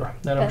the color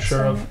that I'm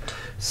sure of.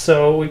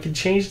 So we can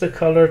change the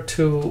color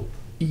to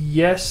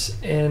yes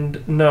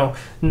and no.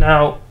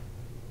 Now,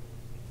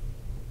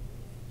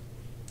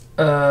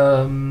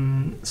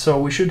 so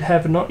we should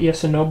have not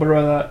yes and no, but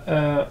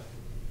rather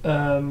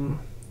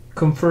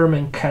confirm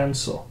and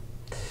cancel.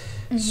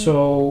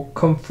 So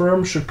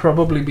confirm should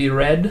probably be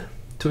red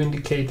to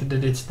indicate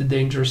that it's the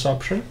dangerous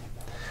option,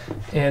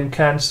 and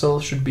cancel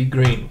should be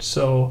green.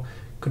 So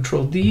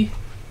Control D,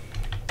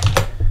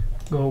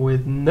 go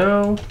with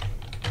no,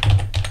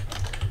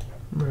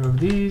 remove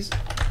these,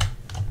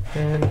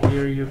 and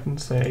here you can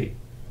say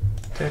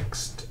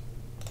text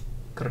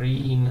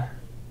green.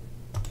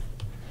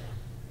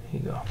 Here you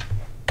go.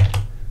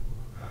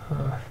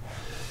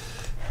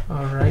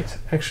 Alright,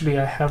 actually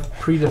I have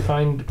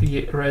predefined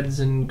the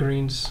reds and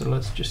greens, so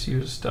let's just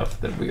use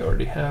stuff that we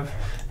already have.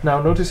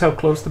 Now notice how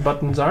close the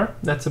buttons are.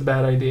 That's a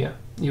bad idea.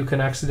 You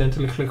can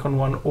accidentally click on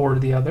one or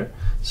the other.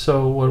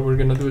 So what we're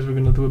going to do is we're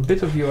going to do a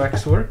bit of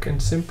UX work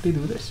and simply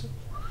do this.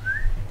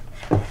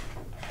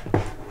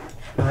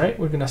 Alright,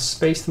 we're going to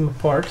space them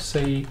apart,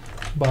 say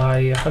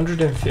by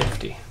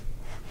 150.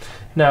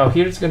 Now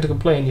here it's going to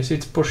complain, you see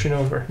it's pushing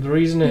over. The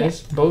reason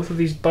is both of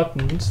these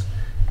buttons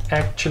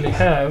actually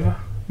have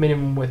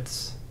minimum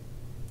widths.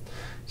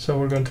 So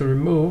we're going to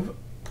remove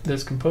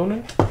this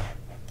component.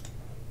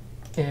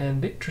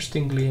 And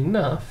interestingly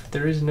enough,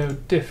 there is no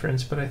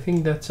difference, but I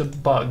think that's a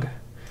bug.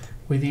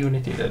 with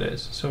Unity, that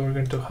is. So we're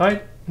going to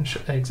hide and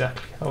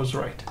exactly, I was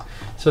right.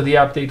 So the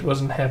update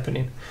wasn't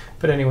happening.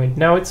 But anyway,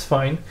 now it's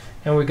fine,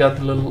 and we got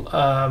the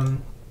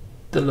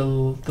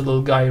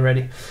little guy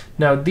ready.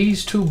 Now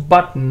these two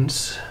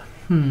buttons,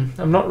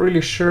 I'm not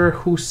really sure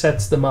who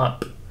sets them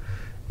up.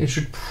 It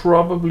should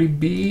probably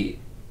be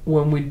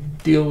when we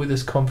deal with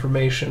this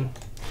confirmation.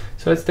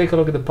 So let's take a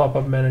look at the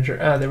pop-up manager.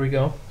 There we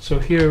go. So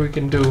here we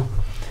can do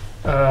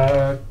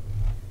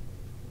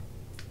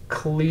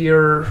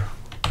clear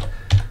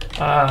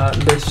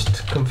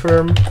list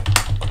confirm.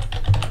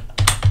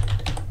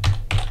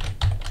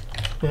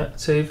 Yeah,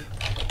 save.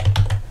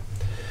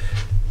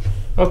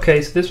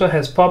 Okay, so this one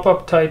has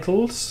pop-up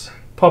titles,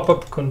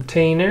 pop-up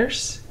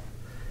containers,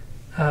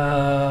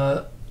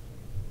 and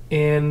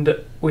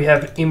we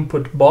have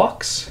input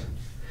box.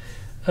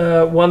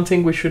 One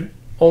thing we should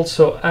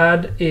also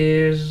add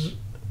is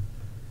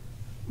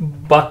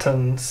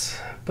buttons,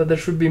 but there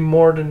should be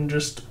more than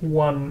just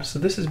one. So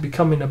this is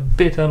becoming a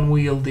bit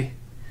unwieldy.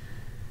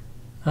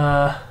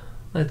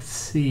 Let's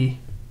see.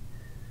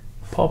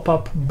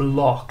 Pop-up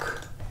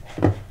block.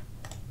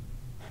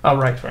 Oh,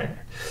 right.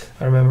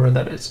 I remember what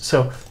that is.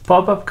 So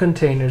pop-up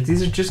containers.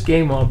 These are just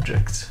game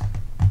objects.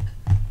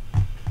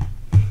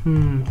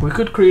 We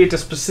could create a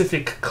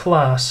specific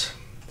class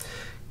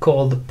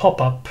called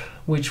pop-up,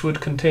 which would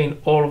contain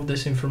all of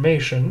this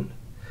information,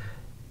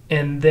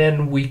 and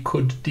then we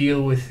could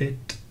deal with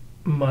it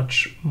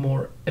much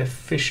more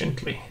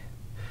efficiently.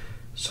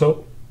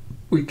 So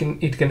it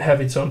can have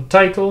its own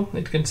title,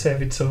 it can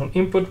have its own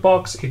input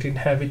box, it can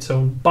have its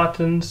own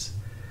buttons,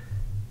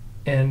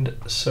 and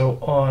so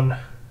on.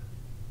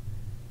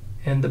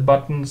 And the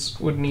buttons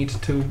would need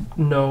to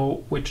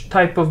know which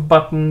type of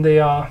button they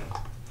are.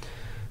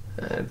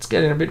 It's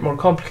getting a bit more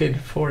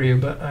complicated for you,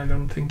 but I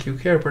don't think you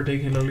care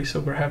particularly,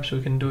 so perhaps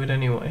we can do it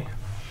anyway.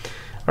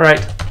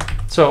 Alright,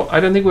 so I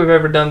don't think we've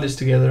ever done this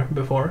together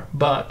before,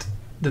 but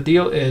the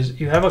deal is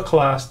you have a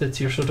class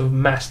that's your sort of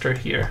master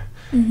here.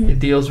 It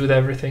deals with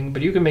everything,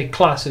 but you can make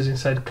classes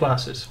inside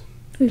classes.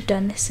 We've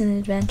done this in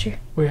Adventure.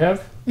 We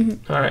have?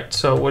 Alright,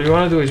 so what you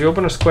want to do is you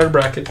open a square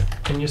bracket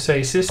and you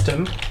say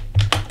system.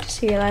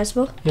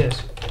 Serializable?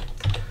 Yes.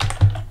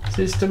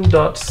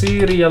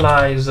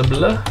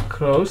 System.serializable,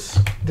 close.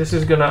 This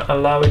is going to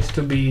allow it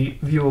to be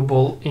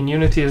viewable in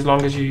Unity as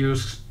long as you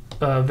use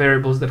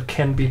variables that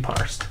can be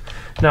parsed.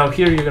 Now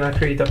here you're going to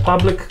create a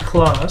public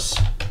class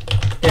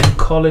and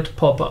call it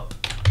pop-up.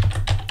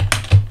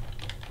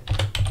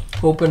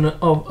 Open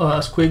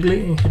a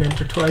squiggly and hit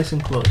enter twice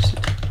and close it.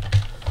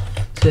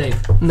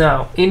 Save.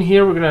 Now in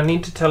here we're going to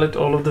need to tell it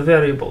all of the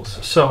variables.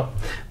 So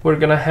we're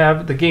going to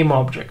have the game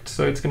object.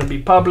 So it's going to be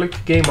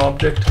public game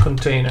object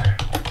container.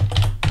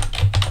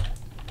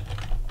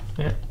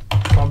 Yeah,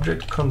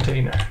 object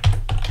container,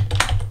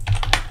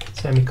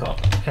 semicolon,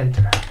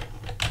 enter.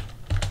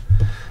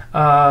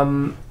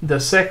 The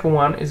second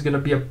one is going to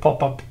be a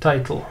pop-up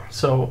title.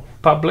 So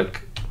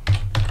public,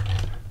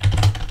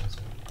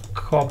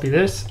 copy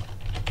this,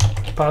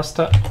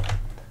 pasta,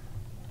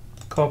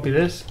 copy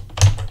this,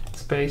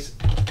 space,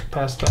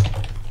 pasta,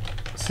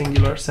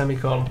 singular,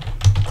 semicolon.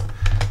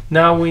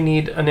 Now we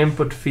need an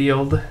input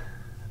field.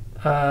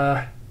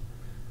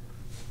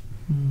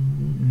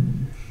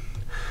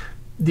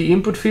 The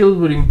input field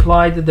would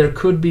imply that there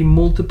could be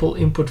multiple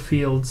input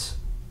fields.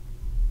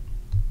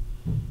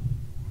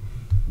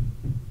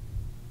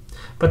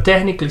 But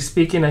technically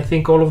speaking, I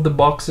think all of the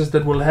boxes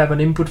that will have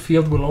an input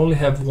field will only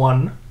have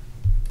one,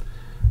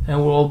 and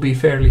will all be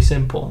fairly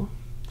simple.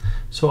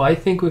 So I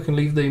think we can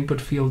leave the input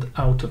field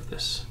out of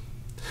this.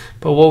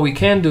 But what we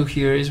can do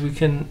here is we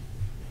can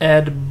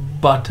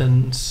add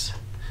buttons.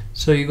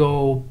 So you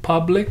go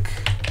public,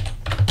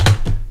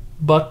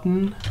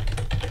 button,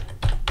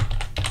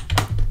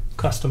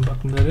 custom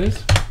button that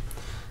is,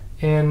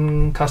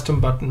 and custom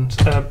buttons,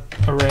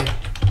 array,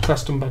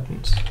 custom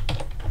buttons.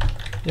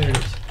 There it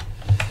is.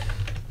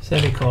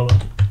 Semicolon.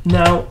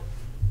 Now,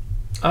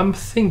 I'm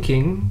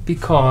thinking,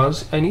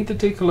 because I need to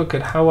take a look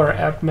at how our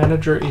app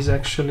manager is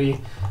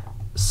actually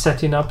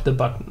setting up the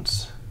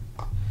buttons.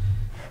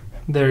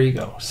 There you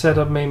go, set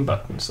up main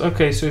buttons.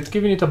 Okay, so it's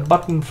giving it a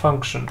button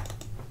function.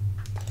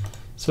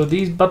 So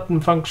these button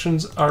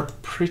functions are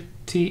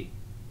pretty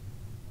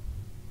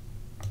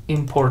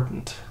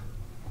important.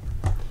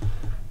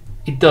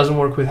 It doesn't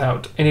work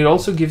without, and it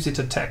also gives it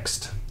a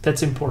text.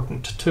 That's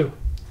important too.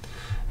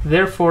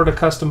 Therefore, the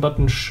custom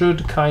button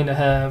should kind of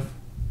have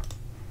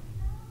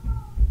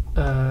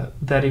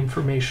that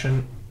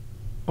information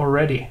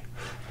already.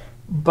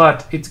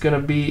 But it's going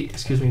to be,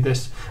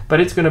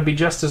 but it's going to be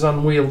just as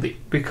unwieldy,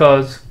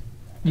 because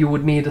you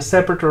would need a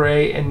separate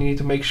array and you need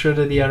to make sure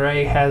that the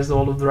array has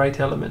all of the right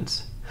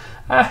elements.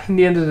 In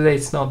the end of the day,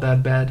 it's not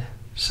that bad.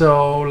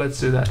 So let's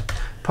do that.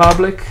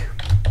 Public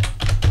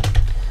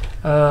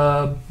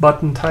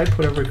button type,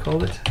 whatever we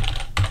call it,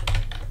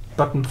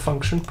 button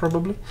function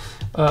probably,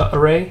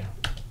 array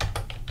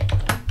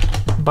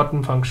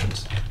button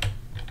functions.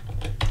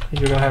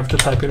 You're gonna have to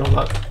type it all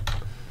out.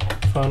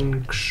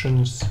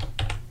 Functions,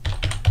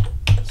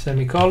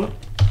 semicolon,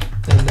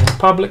 and then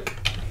public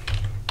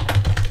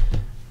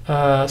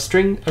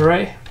string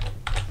array,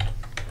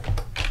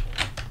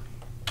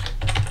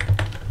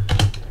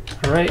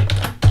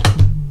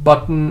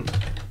 button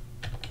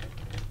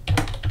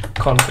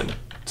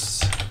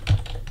contents.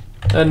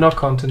 Not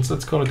contents,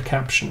 let's call it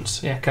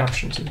captions. Yeah,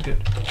 captions is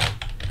good.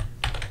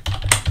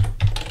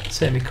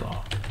 Semicolon.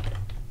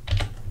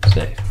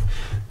 Save.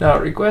 Now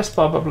request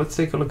pop-up, let's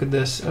take a look at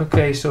this.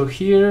 Okay, so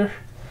here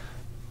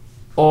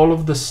all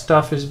of the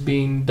stuff is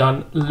being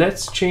done.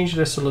 Let's change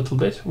this a little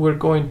bit. We're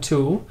going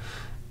to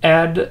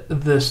add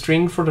the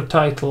string for the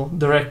title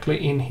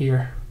directly in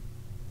here.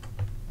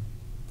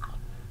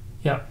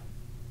 Yeah.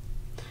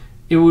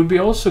 It would be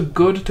also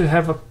good to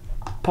have a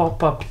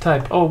pop-up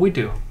type. Oh, we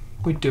do.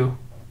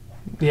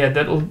 Yeah,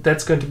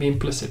 that's going to be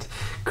implicit.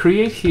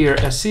 Create here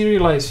a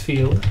serialized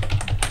field,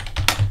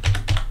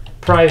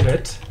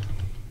 private,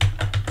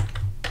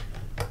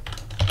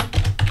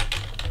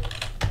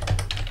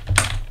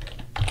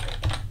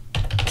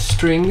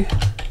 string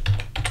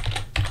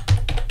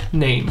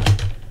name.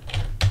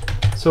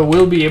 So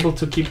we'll be able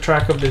to keep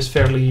track of this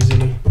fairly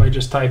easily by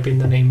just typing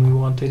the name we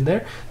want in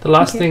there. The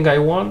last thing I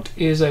want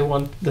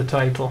the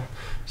title.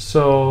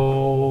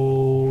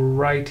 So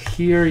right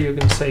here you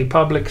can say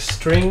public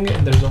string,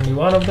 and there's only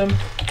one of them,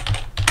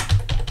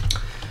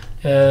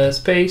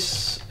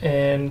 space,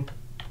 and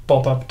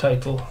pop-up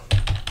title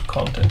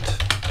content,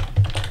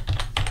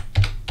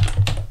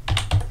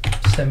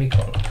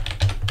 semicolon.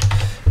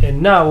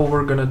 And now what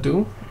we're gonna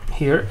do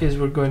here is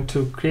we're going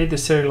to create the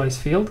serialized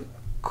field,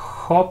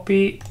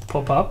 copy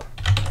pop-up,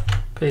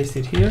 paste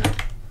it here,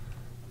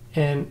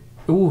 and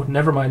ooh,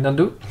 never mind,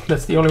 undo.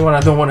 That's the only one I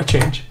don't want to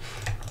change.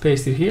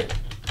 Paste it here,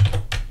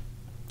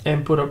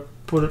 and put it.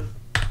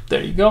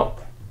 There you go.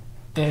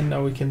 And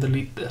now we can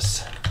delete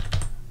this.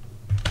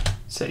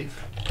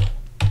 Save.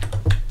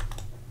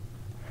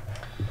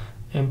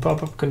 And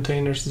pop-up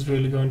containers is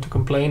really going to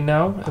complain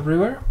now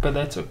everywhere, but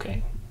that's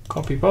okay.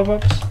 Copy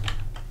pop-ups,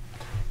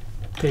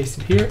 paste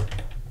it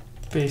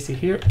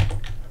here,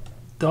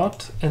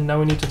 dot, and now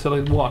we need to tell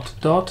it what?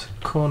 Dot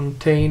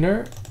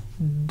container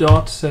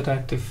dot set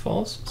active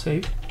false.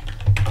 Save.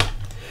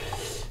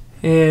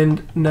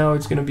 And now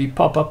it's going to be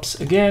pop-ups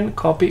again.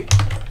 Copy,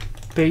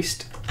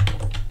 paste,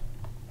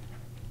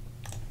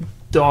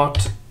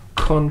 dot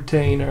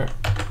container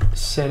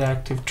set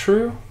active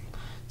true.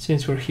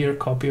 Since we're here,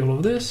 copy all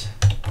of this,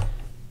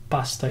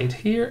 pasta it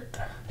here,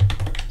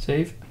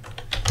 save,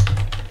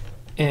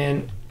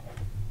 and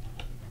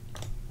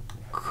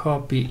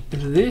copy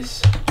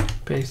this,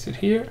 paste it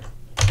here.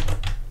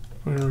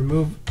 We're going to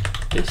remove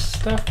this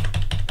stuff,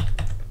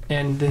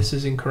 and this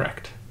is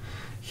incorrect.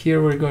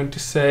 Here we're going to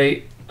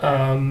say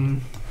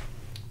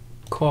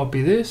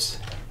copy this,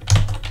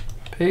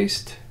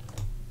 paste,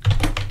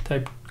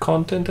 type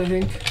content, I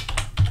think.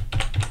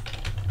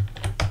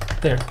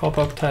 There,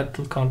 pop-up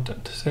title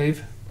content,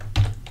 save.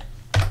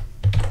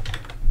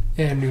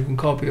 And you can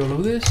copy all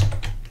of this,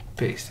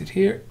 paste it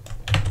here,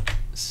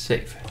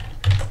 save.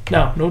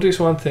 Now, notice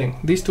one thing.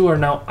 These two are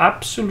now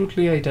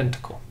absolutely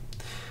identical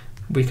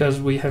because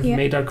we have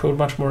made our code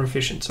much more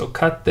efficient. So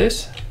cut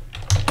this,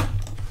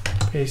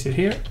 paste it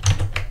here,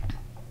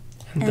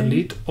 and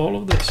delete all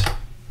of this.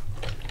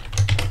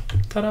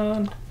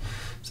 Ta-da!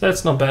 So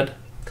that's not bad.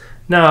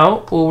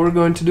 Now, what we're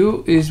going to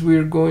do is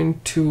we're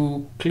going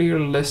to clear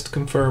list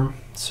confirm.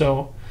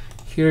 So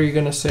here you're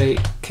going to say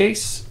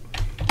case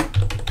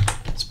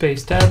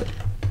space tab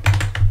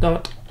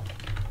dot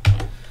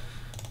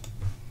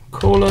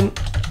colon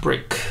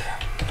break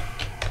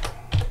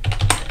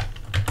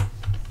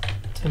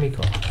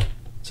semicolon,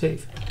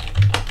 save.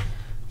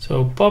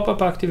 So pop-up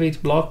activates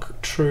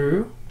block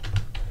true.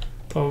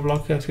 Pop-up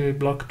block activate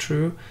block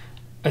true.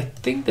 I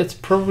think that's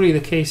probably the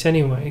case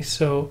anyway.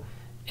 So,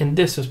 and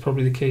this is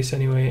probably the case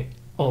anyway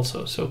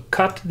also. So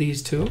cut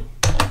these two,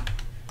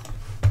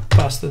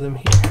 paste them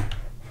here.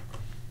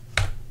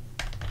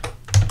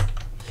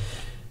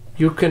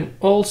 You can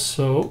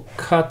also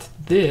cut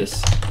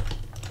this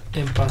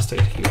and paste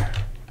it here.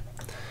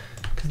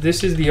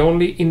 This is the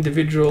only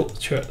individual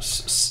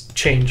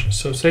change.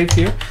 So save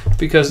here,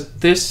 because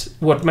this,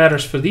 what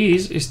matters for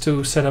these is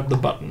to set up the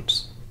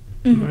buttons.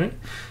 Mm-hmm. Right?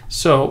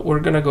 So we're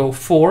gonna go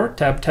for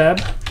tab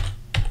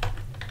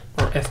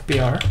or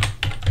FBR,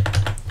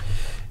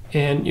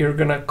 and you're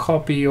gonna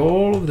copy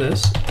all of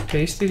this,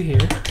 paste it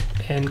here,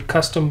 and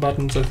custom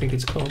buttons, I think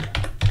it's called.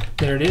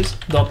 There it is,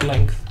 dot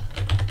length.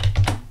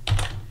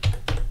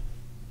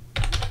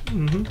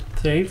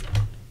 Save.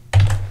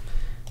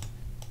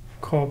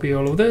 Copy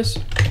all of this,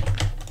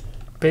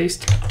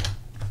 paste,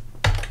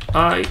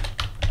 I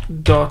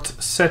dot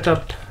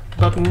setup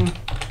button.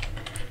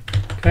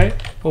 Okay,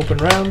 open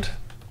round.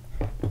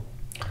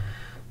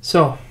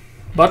 So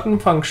button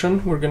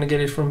function, we're gonna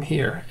get it from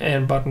here,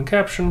 and button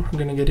caption, we're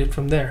gonna get it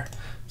from there.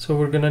 So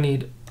we're gonna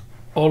need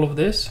all of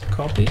this,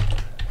 copy,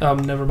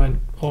 never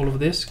mind, all of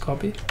this,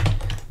 copy,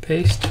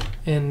 paste,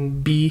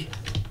 and B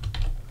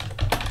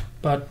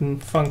button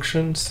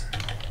functions,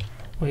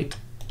 wait,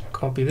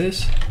 copy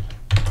this,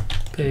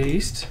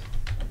 paste,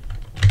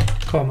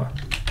 comma,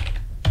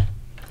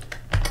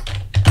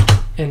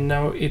 and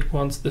now it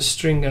wants the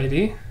string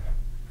ID.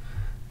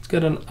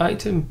 got an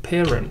item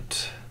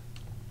parent.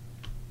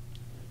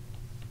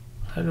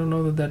 I don't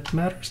know that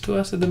matters to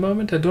us at the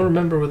moment. I don't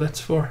remember what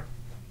that's for.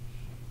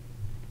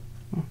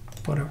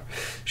 Whatever.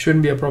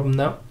 Shouldn't be a problem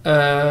now.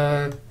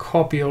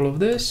 Copy all of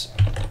this.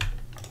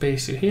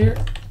 Paste it here.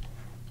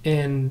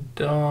 And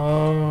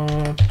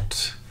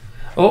dot.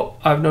 Oh,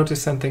 I've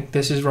noticed something.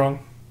 This is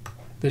wrong.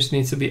 This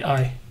needs to be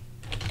I.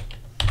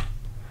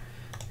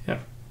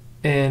 Yeah.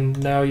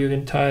 And now you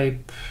can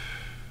type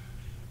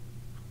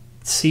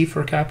C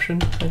for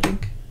caption, I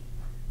think.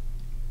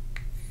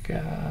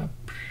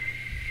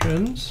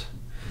 Captions.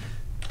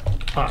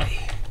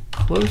 I.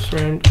 Close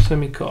round,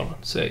 semicolon,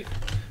 save.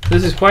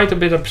 This is quite a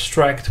bit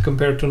abstract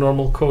compared to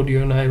normal code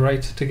you and I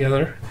write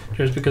together,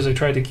 just because I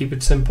try to keep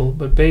it simple.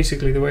 But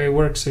basically the way it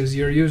works is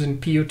you're using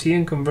PUT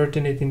and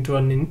converting it into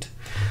an int.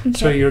 Okay.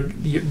 So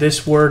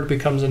this word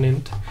becomes an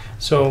int.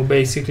 So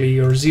basically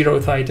your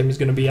 0th item is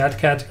going to be add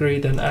category,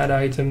 then add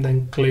item,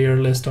 then clear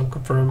list on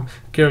confirm,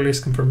 clear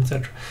list confirm,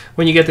 etc.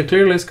 When you get the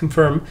clear list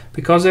confirm,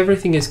 because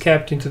everything is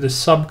kept into the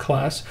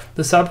subclass,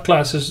 the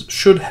subclasses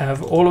should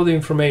have all of the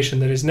information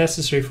that is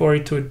necessary for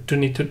it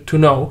to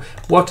know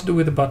what to do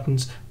with the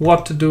buttons,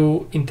 what to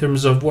do in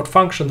terms of what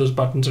function those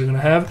buttons are going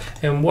to have,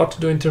 and what to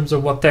do in terms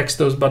of what text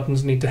those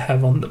buttons need to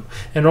have on them.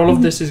 And all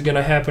of this is going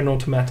to happen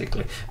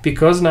automatically.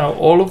 Because now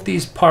all of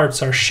these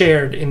parts are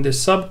shared in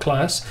this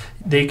subclass,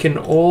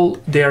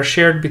 they are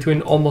shared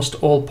between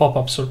almost all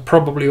pop-ups, or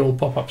probably all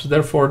pop-ups.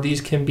 Therefore, these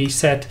can be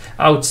set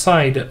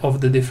outside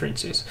of the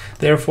differences.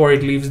 Therefore,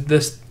 it leaves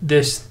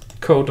this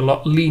code a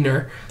lot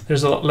leaner.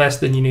 There's a lot less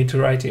than you need to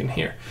write in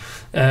here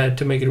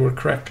to make it work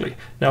correctly.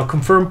 Now,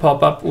 confirm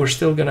pop-up, we're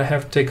still going to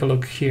have to take a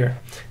look here.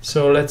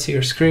 So let's see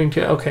your screen.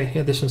 Okay,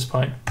 yeah, this one's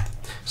fine.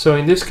 So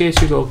in this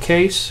case, you go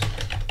case.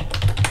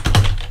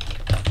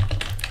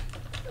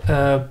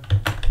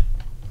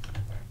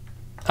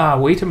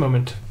 Wait a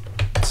moment.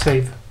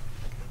 Save.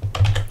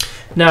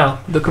 Now,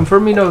 the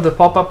confirming of the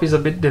pop-up is a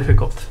bit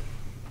difficult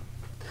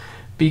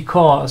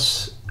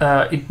because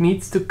it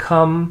needs to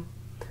come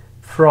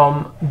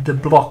from the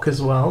block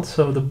as well.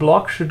 So the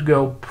block should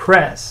go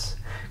press,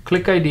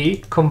 click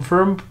ID,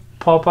 confirm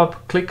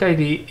pop-up, click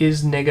ID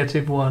is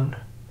 -1.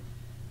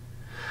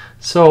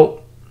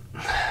 So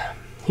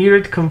here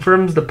it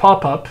confirms the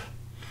pop-up,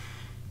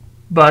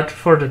 but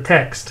for the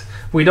text,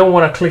 we don't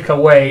want to click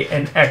away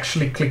and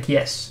actually click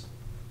yes.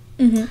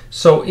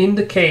 So in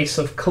the case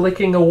of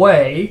clicking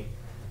away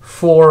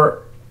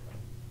for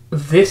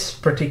this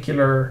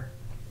particular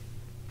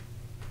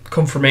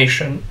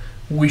confirmation,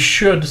 we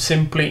should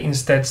simply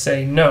instead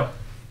say no,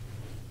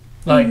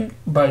 like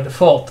by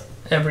default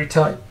every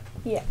time.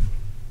 Yeah.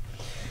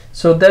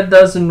 So that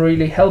doesn't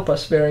really help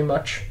us very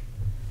much.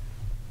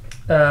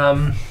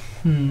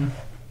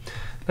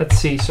 Let's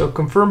see. So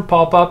confirm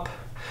pop-up.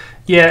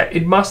 Yeah,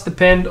 it must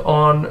depend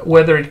on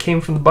whether it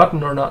came from the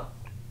button or not.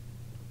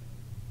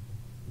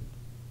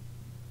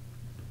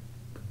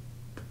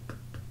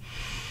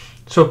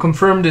 So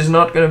confirmed is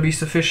not going to be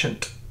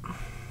sufficient.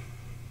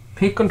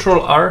 Hit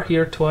Control R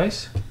here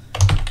twice.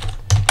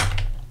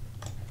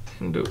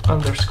 And do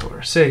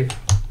underscore, save.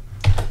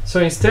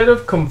 So instead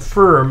of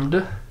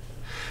confirmed,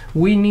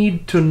 we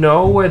need to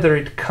know whether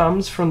it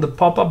comes from the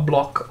pop-up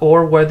block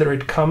or whether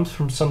it comes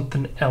from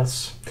something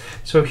else.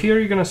 So here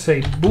you're going to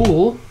say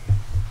bool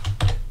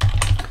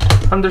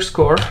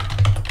underscore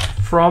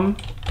from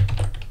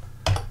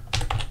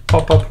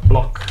pop-up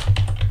block.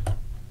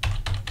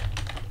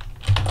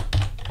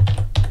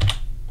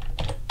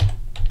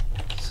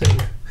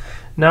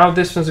 Now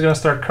this one's going to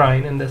start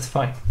crying, and that's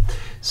fine.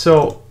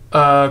 So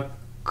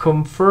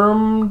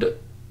confirmed.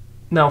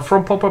 Now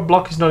from pop-up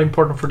block is not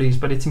important for these,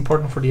 but it's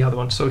important for the other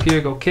one. So here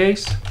you go,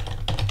 case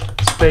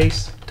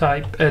space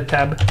type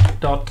tab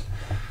dot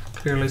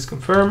clear list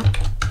confirm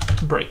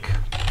break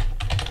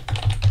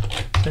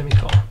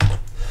semicolon.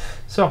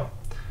 So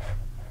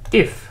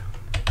if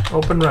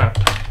open round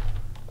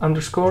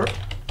underscore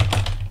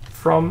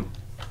from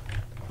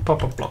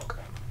pop-up block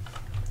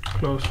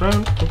close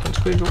round open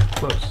squiggle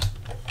close.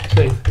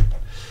 Save.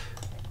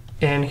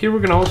 And here we're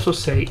going to also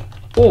say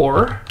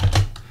or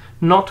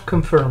not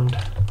confirmed.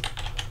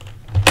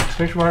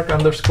 Exclamation mark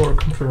underscore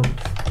confirmed.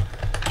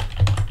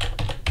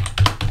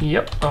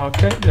 Yep,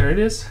 okay, there it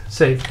is.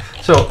 Save.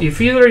 So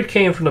if either it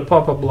came from the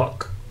pop-up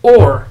block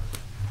or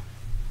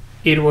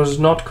it was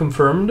not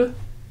confirmed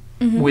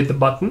with the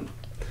button,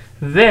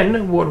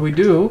 then what we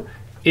do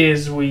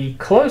is we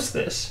close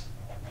this,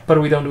 but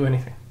we don't do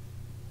anything.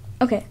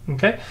 Okay.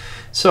 Okay.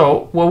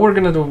 So what we're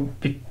going to do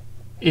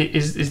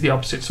is the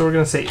opposite. So we're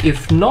going to say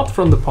if not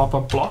from the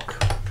pop-up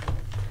block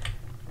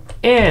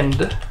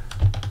and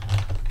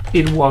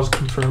it was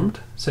confirmed,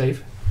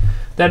 save.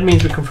 That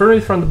means we confirm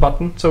it from the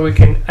button so we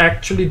can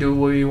actually do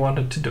what we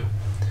wanted to do.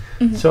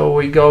 So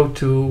we go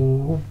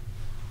to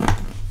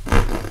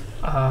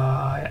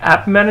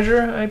app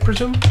manager, I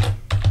presume.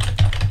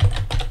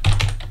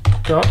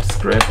 Dot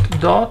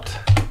script dot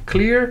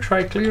clear,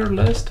 try clear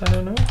list, I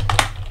don't know.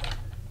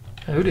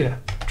 Oh dear,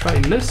 try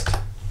list.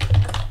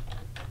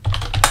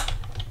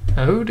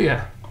 Oh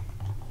dear.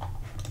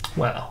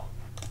 Well,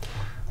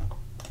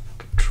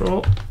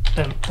 Control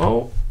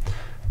MO.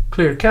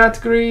 Clear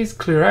categories,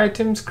 clear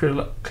items,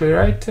 clear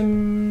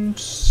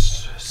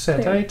items,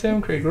 set Clear.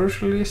 item, create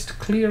grocery list,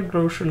 clear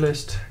grocery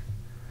list.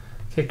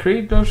 Okay,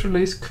 create grocery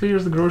list,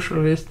 clears the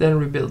grocery list, then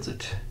rebuilds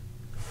it.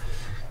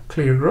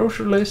 Clear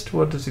grocery list,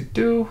 what does it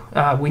do?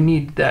 We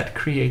need that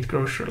create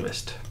grocery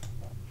list.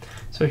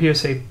 So here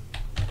say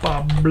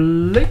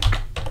public,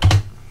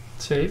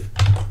 save,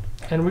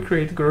 and we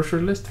create the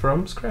grocery list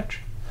from scratch.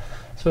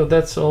 So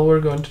that's all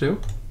we're going to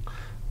do,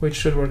 which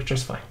should work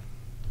just fine.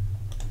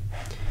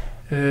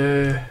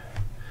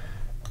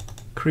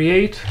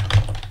 Create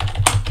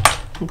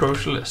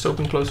grocery list,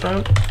 open close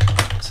round,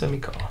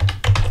 semicolon.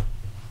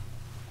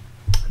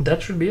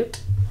 That should be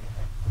it.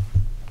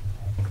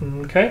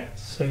 Okay,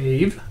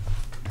 save.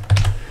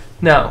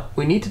 Now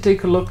we need to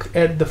take a look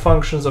at the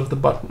functions of the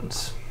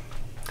buttons.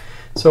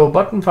 So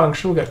button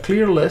function, we got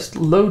clear list,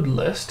 load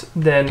list,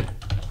 then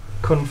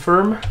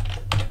confirm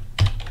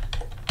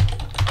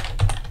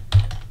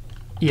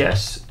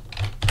yes,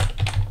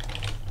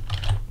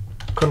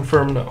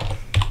 confirm no.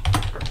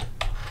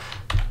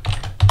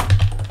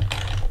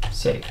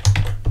 Save.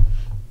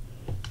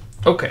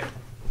 Okay,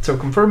 so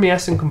confirm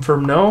yes and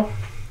confirm no.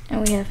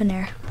 And we have an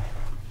error.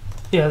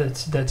 Yeah,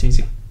 that's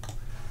easy.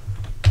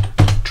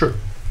 True.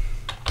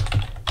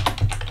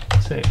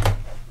 Save.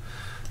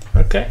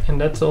 Okay, and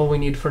that's all we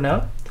need for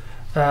now.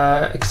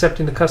 Except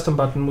in the custom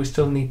button, we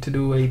still need to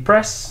do a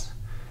press.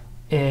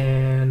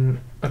 And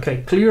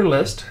okay, clear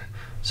list.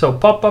 So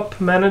pop-up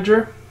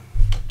manager,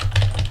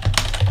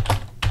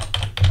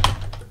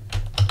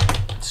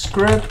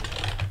 script,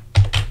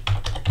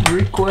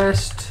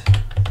 request,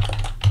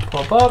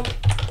 pop-up,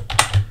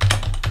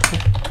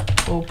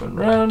 open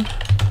round,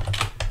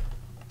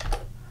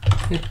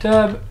 hit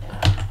tab,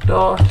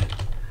 dot,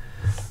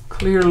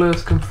 clear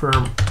list,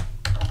 confirm,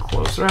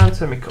 close round,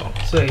 semicolon,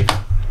 save.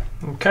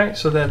 Okay,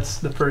 so that's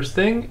the first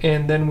thing,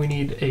 and then we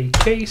need a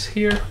case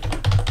here,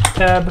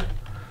 tab,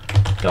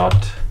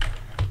 dot,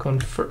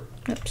 confirm.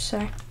 Oops,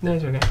 sorry.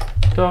 That's okay.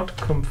 Dot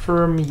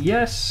confirm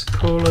yes,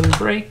 colon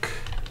break.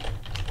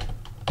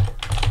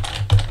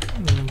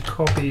 And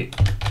copy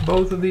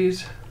both of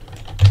these,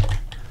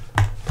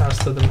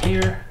 pass to them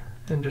here,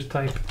 and just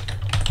type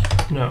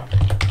no.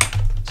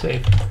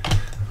 Save.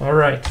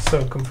 Alright,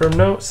 so confirm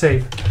no,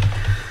 save.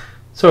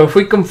 So if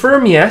we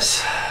confirm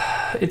yes,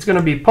 it's going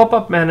to be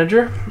pop-up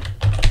manager,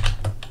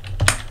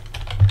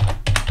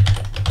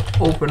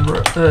 open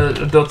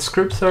dot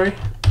script, sorry,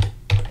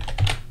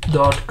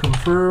 dot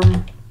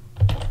confirm,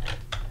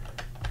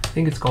 I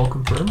think it's called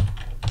confirm,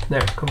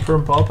 there,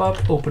 confirm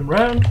pop-up, open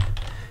round,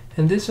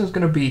 and this is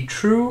going to be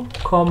true,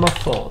 comma,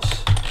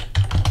 false,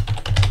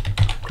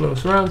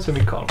 close round,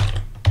 semicolon.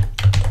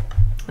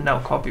 And now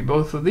copy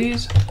both of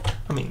these,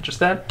 I mean just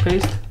that,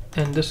 paste,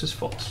 and this is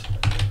false.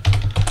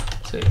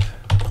 Save.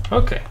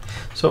 Okay,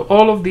 so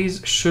all of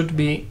these should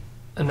be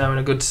now in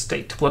a good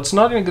state. What's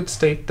not in a good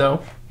state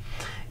though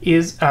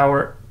is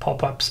our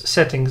pop-ups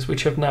settings,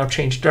 which have now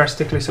changed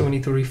drastically, so we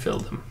need to refill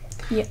them.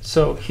 Yeah.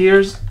 So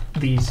here's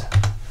these.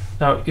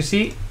 Now you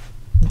see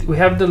we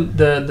have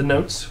the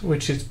notes,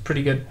 which is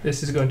pretty good.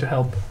 This is going to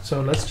help.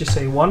 So let's just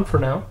say 1 for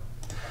now.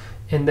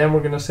 And then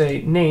we're going to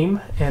say name,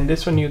 and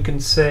this one you can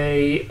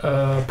say,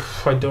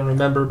 I don't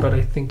remember, but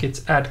I think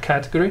it's add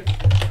category.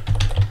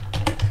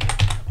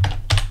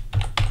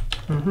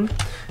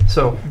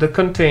 So the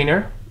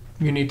container,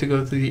 you need to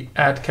go to the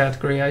add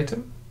category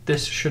item.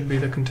 This should be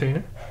the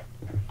container.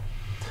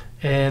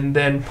 And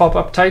then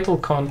pop-up title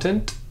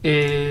content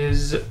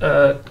is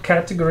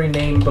category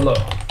name below.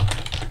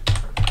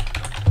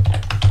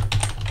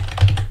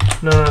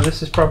 No,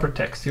 this is proper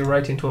text. You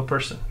write into a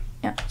person.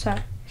 Yeah,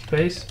 sorry.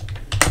 Space.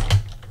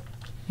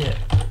 Yeah.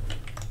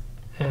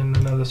 And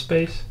another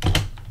space.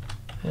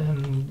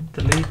 And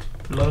delete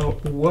below.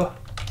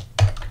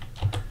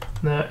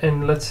 Now,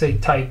 and let's say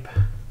type.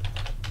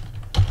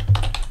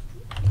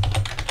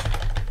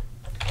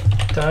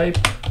 Type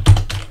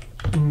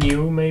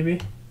new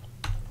maybe.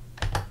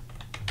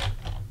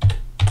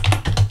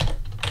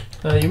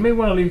 You may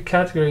want to leave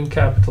category in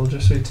capital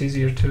just so it's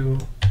easier to,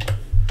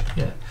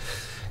 yeah.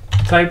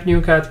 Type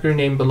new category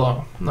name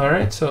below. All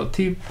right, so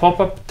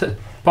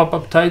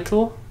pop-up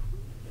title.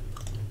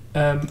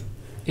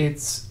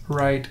 It's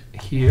right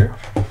here.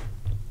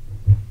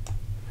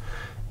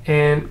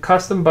 And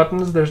custom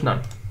buttons, there's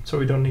none, so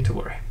we don't need to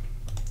worry.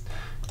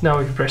 Now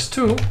if you press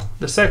 2,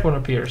 the second one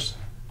appears,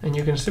 and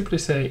you can simply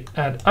say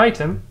add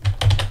item.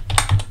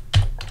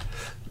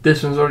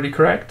 This one's already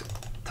correct.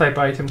 Type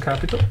item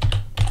capital,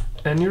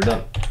 and you're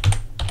done.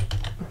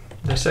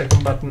 The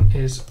second button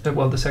is,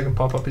 well, the second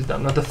pop-up is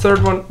done. Now the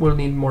third one will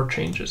need more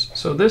changes.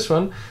 So this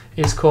one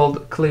is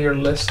called clear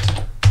list.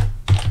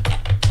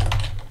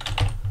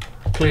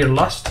 Clear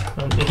list,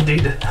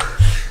 indeed.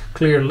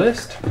 Clear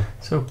list.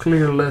 So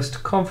clear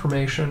list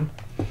confirmation.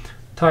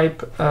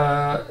 Type,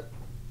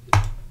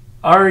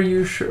 are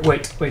you sure?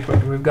 Wait,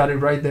 we've got it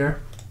right there.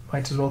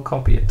 Might as well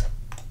copy it.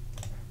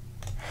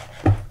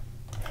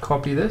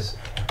 Copy this.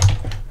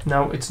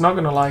 Now it's not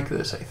going to like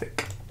this, I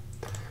think.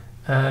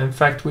 In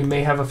fact, we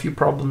may have a few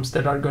problems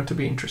that are going to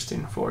be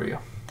interesting for you.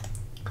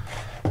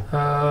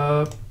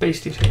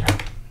 Paste it here.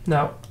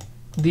 Now,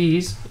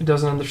 these, it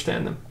doesn't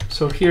understand them.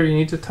 So here you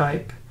need to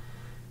type,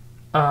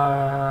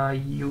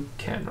 you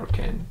can or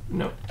can,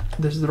 no,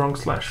 this is the wrong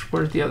slash.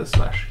 Where's the other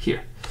slash?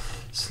 Here.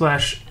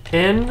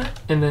 /n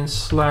and then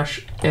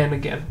 /n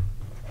again.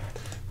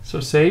 So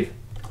save.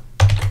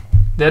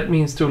 That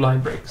means 2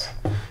 line breaks.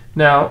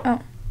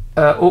 Now,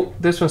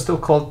 this one's still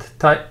called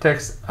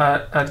text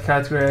add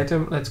category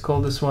item. Let's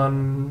call this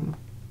one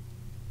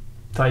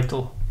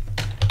title.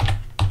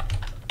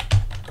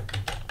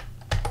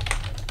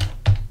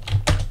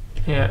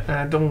 Yeah,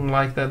 I don't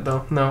like that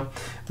though. No,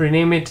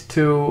 rename it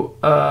to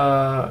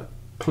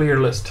clear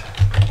list.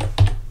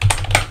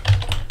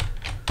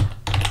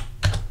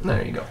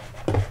 There you go.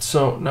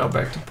 So now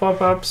back to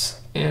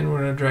pop-ups, and we're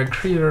gonna drag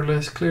clear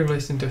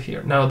list into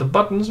here. Now the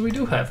buttons we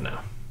do have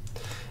now,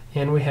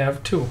 and we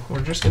have 2.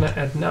 We're just gonna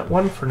add not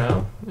 1 for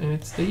now, and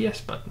it's the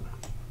yes button.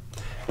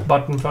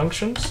 Button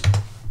functions,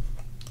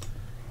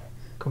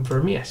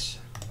 confirm yes.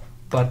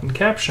 Button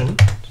caption,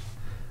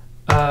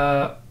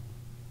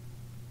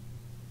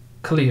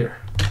 clear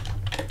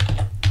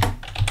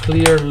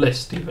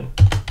list even.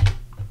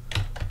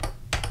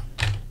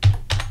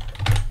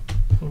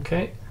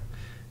 Okay,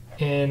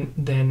 and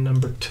then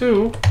number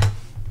 2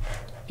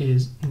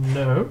 is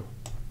no.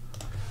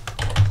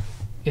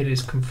 It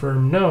is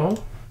confirm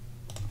no,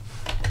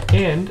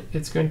 and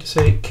it's going to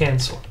say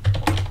cancel.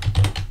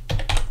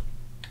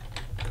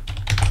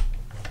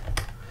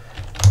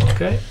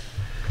 Okay,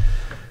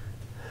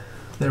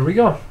 there we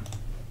go.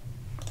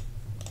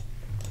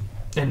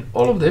 And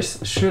all of this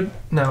should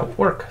now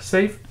work.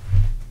 Save.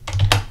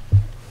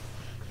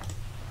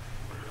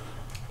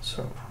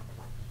 So,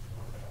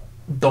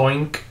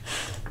 doink.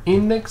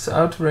 Index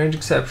out of range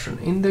exception.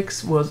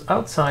 Index was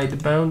outside the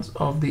bounds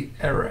of the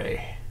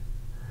array.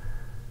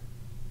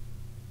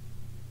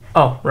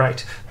 Oh,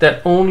 right.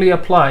 That only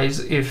applies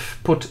if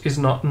put is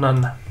not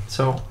none.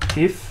 So,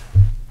 if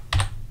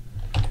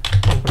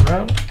open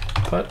round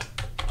put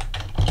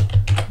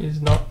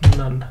is not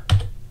none.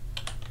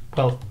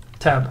 Well,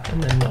 tab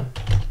and then none.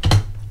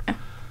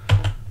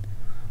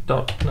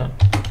 Dot none.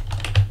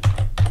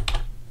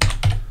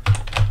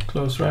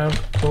 Close round,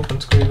 open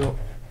squiggle,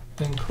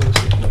 then close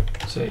it.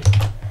 Save.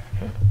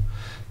 Okay.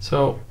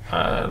 So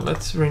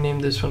let's rename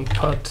this one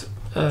put.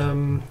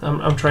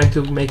 I'm trying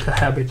to make a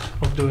habit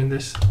of doing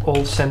this.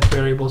 All sent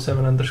variable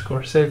 7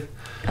 underscore save.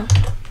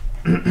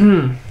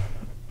 Oh.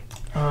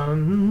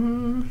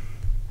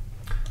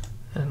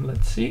 And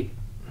let's see.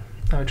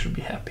 Now it should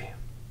be happy.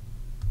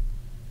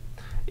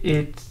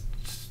 It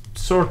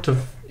sort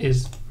of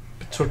is,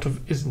 but sort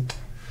of isn't.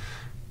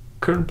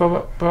 Current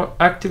pop-up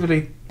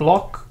activate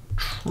block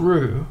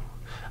true.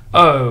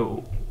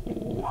 Oh,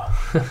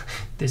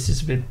 this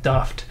is a bit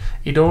daft.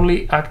 It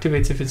only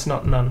activates if it's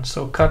not none.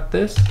 So cut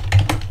this,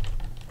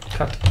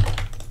 cut,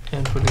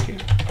 and put it here.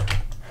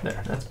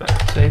 There, that's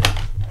better. Save.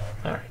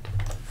 All right.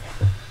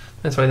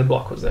 That's why the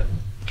block was there.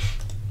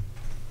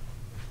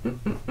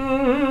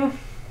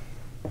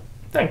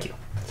 Thank you.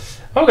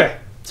 Okay,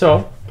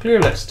 so clear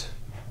list.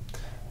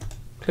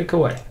 Click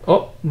away.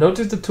 Oh,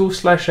 notice the 2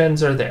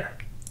 /n's are there.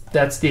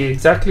 That's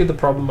exactly the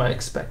problem I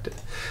expected.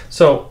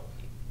 So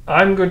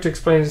I'm going to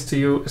explain this to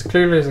you as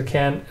clearly as I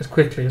can, as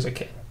quickly as I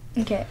can.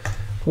 Okay.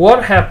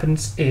 What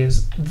happens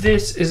is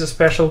this is a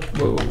special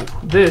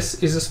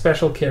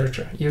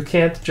character. You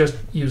can't just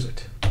use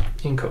it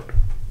in code.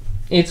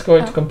 It's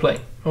going to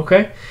complain.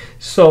 Okay,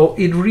 so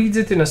it reads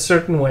it in a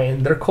certain way,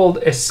 and they're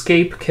called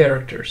escape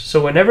characters.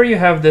 So whenever you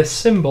have this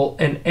symbol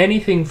and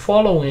anything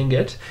following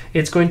it,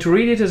 it's going to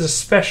read it as a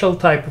special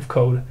type of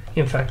code.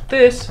 In fact,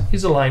 this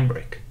is a line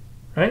break,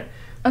 right?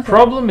 Okay.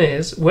 Problem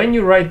is, when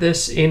you write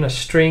this in a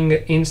string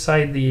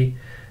inside the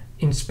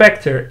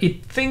inspector,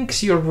 it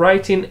thinks you're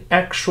writing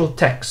actual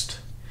text.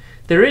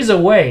 There is a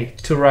way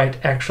to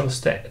write actual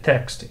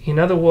text. In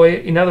other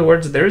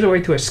words, there is a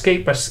way to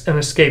escape an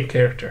escape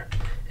character,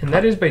 and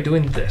that is by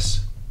doing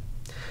this.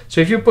 So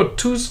if you put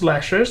 2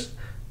 slashes,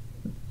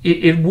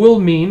 it will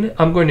mean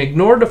I'm going to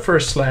ignore the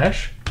first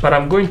slash, but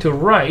I'm going to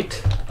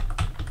write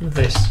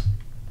this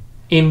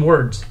in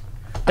words.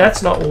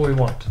 That's not what we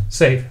want.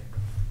 Save.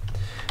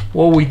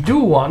 What we do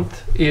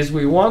want is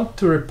we want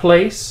to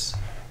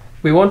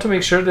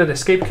make sure that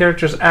escape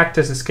characters act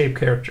as escape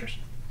characters,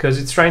 because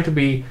it's trying to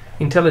be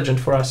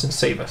intelligent for us and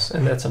save us,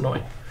 and that's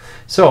annoying.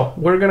 So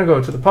we're going to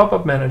go to the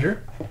pop-up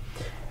manager,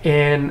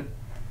 and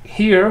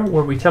here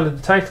where we tell it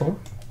the title,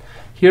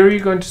 here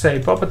you're going to say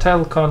pop-up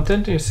title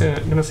content, and you're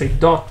going to say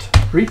dot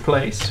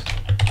replace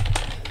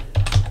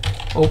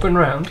open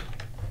round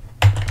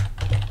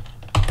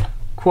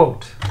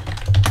quote,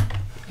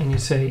 and you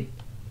say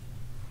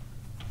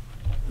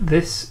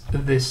this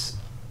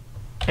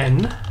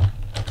n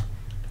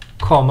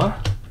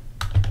comma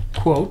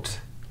quote,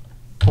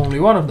 only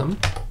one of them,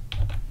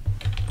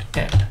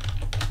 n.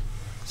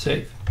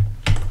 Save.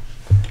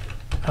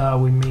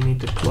 We may need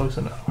to close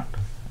another one.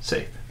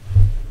 Save.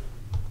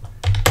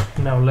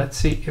 Now let's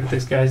see if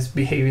this guy's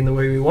behaving the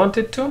way we want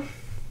it to,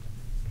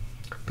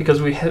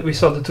 because we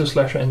saw the 2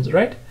 /n's,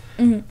 right?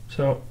 Mm-hmm.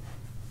 So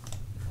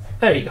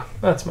there you go.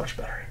 That's much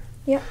better.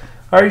 Yep.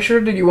 Are you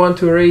sure that you want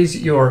to erase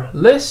your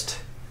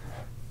list?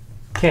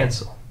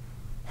 Cancel.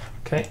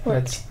 Okay,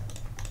 let's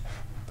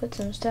put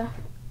some stuff.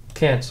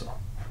 Cancel.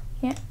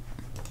 Yeah.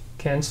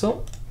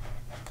 Cancel.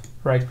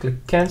 Right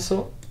click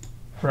cancel.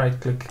 Right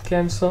click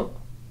cancel.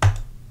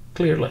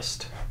 Clear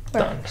list.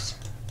 Done.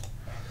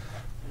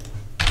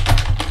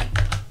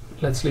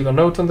 Let's leave a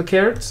note on the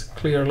carrots.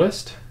 Clear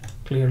list.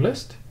 Clear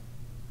list.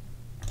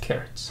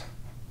 Carrots.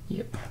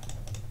 Yep.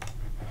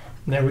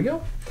 There we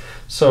go.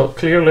 So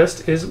clear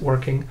list is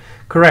working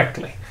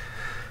correctly.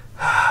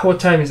 What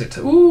time is it?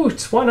 Ooh,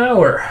 it's 1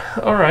 hour.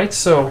 All right,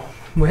 so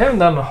we haven't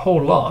done a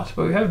whole lot,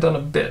 but we have done a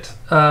bit.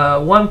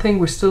 One thing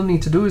we still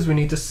need to do is we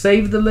need to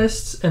save the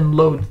lists and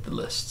load the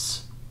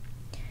lists.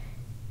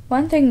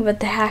 One thing with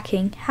the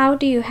hacking, how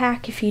do you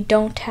hack if you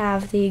don't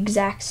have the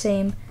exact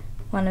same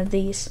one of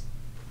these?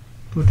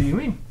 What do you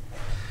mean?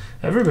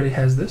 Everybody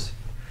has this.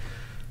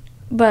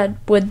 But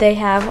would they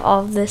have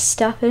all this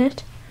stuff in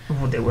it?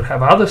 Well, they would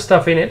have other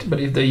stuff in it, but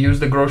if they use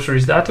the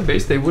groceries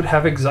database, they would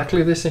have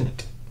exactly this in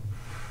it.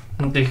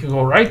 And they can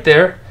go right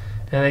there,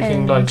 and they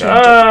can like,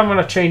 I'm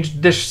gonna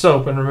change dish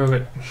soap and remove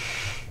it.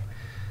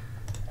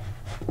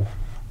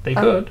 They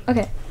could.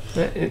 Okay.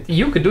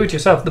 You could do it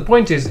yourself. The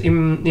point is,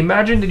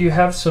 imagine that you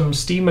have some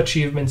Steam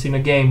achievements in a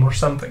game or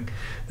something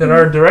that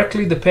are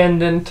directly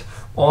dependent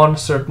on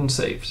certain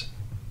saves.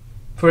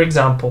 For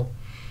example,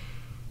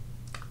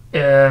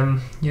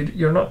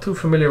 you're not too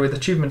familiar with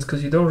achievements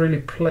because you don't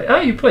really play.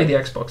 You play the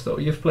Xbox though.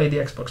 You've played the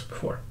Xbox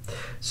before.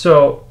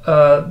 So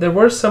there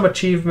were some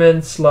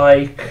achievements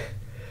like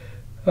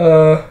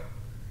I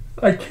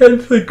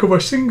can't think of a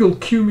single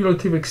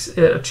cumulative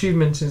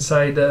achievement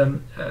inside the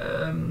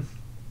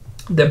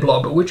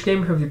Blob. Which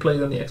game have you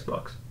played on the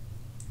Xbox?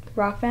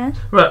 Rock Band?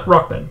 Right,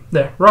 Rock Band.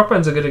 There. Rock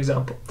Band's a good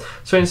example.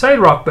 So inside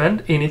Rock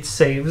Band, in its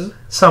saves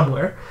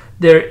somewhere,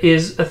 there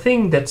is a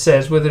thing that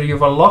says whether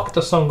you've unlocked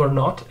a song or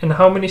not and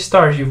how many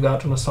stars you've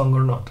got on a song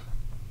or not.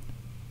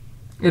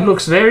 It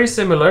looks very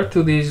similar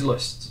to these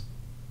lists.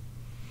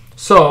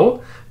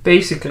 So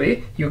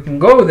basically, you can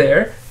go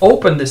there,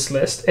 open this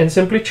list, and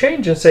simply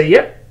change and say,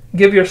 yep,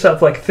 give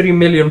yourself like 3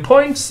 million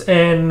points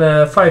and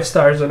 5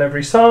 stars on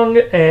every song,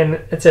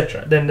 and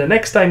etc. Then the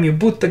next time you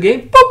boot the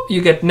game, boop,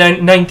 you get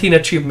 19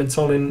 achievements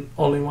all in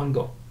one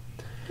go.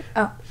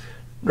 Oh.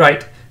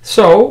 Right.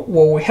 So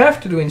what we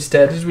have to do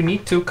instead is we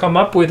need to come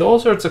up with all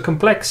sorts of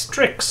complex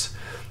tricks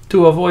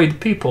to avoid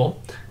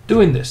people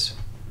doing this.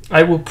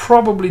 I will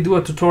probably do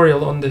a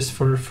tutorial on this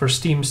for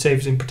Steam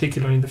saves in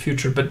particular in the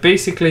future. But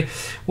basically,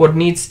 what you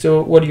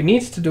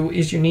need to do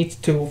is you need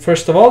to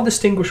first of all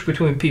distinguish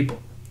between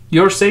people.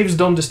 Your saves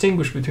don't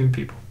distinguish between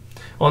people.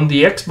 On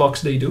the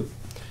Xbox, they do.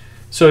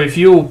 So if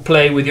you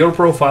play with your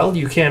profile,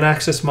 you can't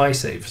access my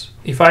saves.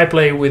 If I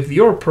play with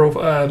your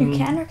profile, you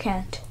can or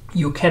can't.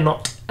 You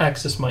cannot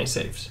access my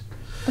saves.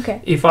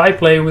 Okay. If I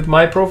play with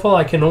my profile,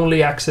 I can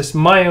only access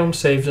my own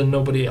saves and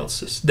nobody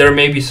else's. There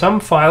may be some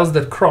files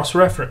that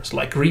cross-reference,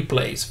 like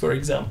replays, for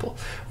example,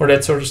 or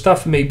that sort of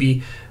stuff may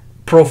be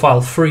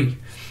profile-free.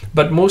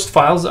 But most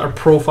files are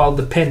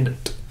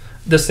profile-dependent.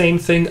 The same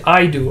thing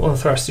I do on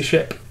Thrusty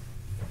Ship.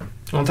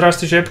 On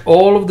Thrusty Ship,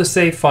 all of the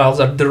save files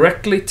are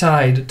directly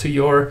tied to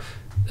your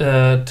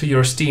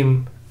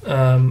Steam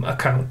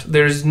account.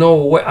 There is no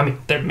way. I mean,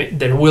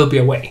 there will be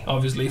a way,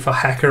 obviously, if a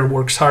hacker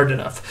works hard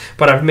enough.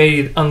 But I've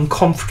made it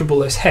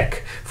uncomfortable as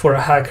heck for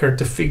a hacker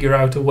to figure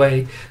out a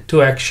way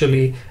to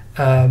actually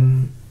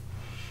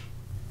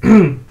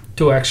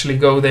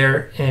go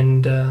there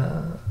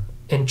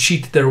and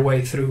cheat their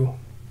way through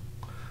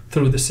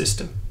the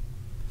system.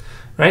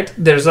 Right?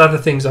 There's other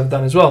things I've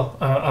done as well.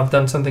 I've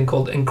done something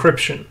called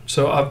encryption.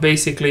 So I've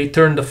basically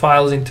turned the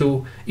files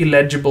into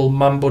illegible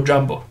mumbo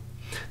jumbo.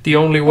 The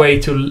only way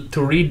to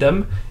read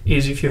them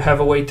is if you have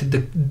a way to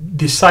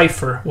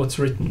decipher what's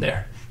written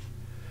there.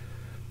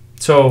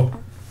 So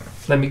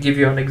let me give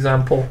you an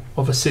example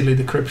of a silly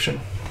decryption.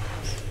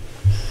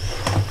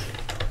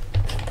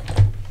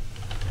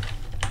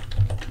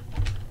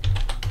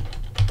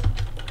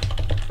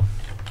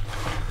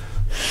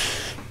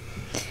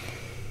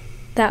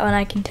 That one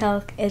I can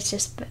tell. It's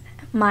just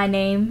my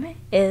name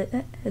is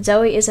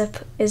Zoe is a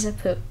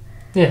poo.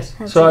 Yes.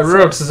 That's so I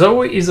wrote it.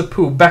 Zoe is a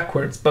poo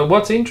backwards. But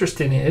what's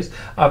interesting is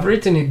I've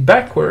written it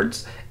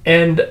backwards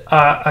and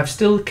I've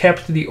still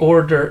kept the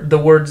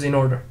words in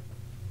order.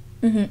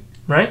 Mm-hmm.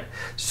 Right?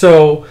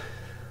 So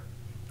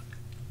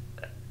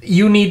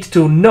you need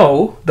to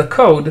know the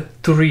code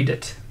to read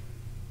it.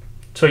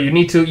 So you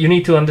need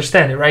to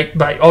understand it, right?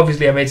 But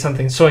obviously I made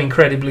something so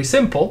incredibly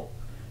simple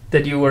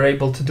that you were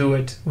able to do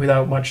it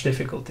without much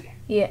difficulty.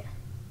 Yeah.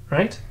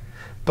 Right?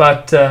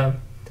 But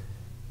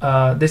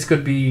this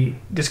could be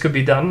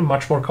done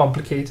much more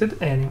complicated,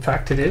 and in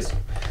fact it is.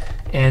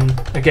 And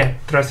again,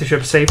 Thrusty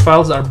Ship save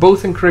files are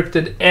both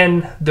encrypted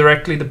and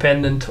directly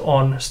dependent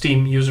on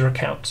Steam user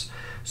accounts.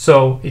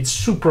 So it's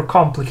super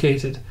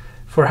complicated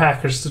for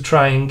hackers to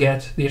try and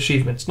get the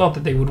achievements. Not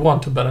that they would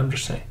want to, but I'm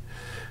just saying.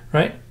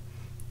 Right?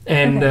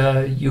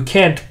 And you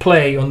can't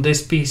play on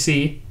this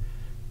PC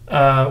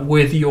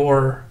with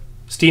your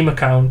Steam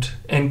account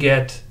and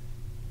get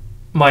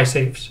my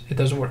saves. It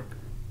doesn't work.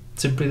 It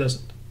simply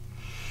doesn't.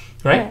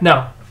 Right? Yeah.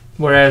 Now,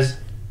 whereas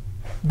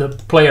the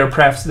player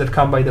paths that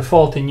come by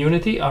default in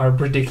Unity are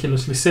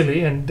ridiculously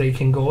silly, and they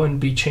can go and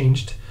be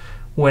changed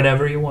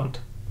whenever you want.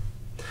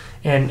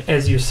 And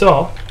as you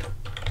saw,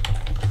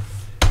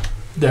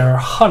 there are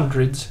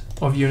hundreds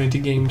of Unity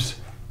games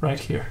right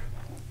here.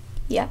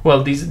 Yeah.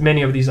 Well,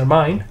 many of these are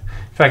mine.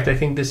 In fact, I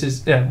think this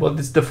is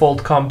this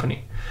default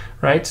company,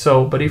 right?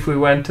 So, but if we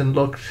went and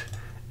looked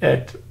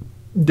at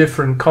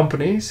different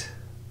companies,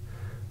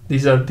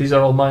 these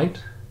are all mine.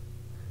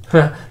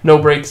 No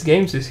Breaks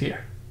Games is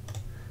here.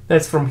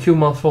 That's from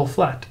Human Full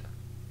Flat.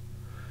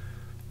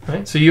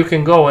 Right? So you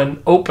can go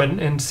and open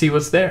and see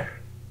what's there.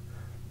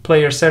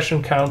 Player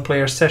session count,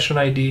 player session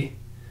ID,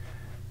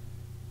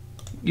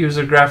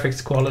 user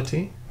graphics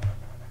quality.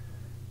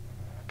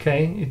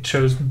 Okay, it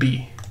shows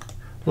B.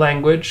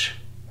 Language,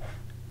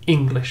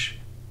 English.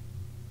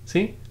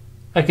 See?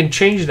 I can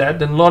change that,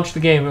 then launch the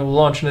game, it will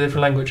launch in a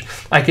different language.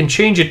 I can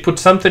change it, put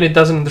something it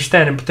doesn't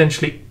understand, and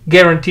potentially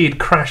guaranteed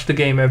crash the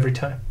game every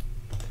time.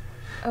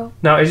 Oh.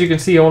 Now, as you can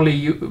see,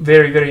 only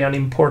very, very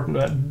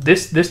unimportant.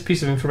 This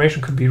piece of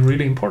information could be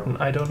really important.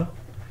 I don't know.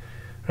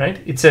 Right?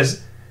 It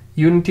says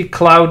Unity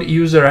Cloud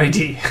User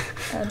ID.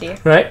 Oh dear.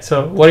 Right?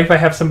 So what if I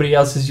have somebody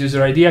else's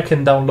user ID? I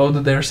can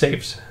download their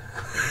saves.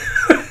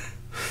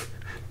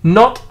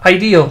 Not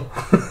ideal.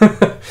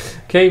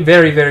 Okay,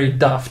 very, very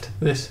daft,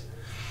 this.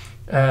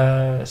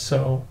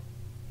 So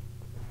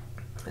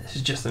this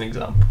is just an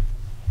example.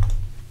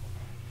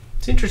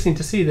 It's interesting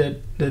to see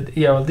that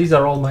yeah, well, these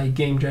are all my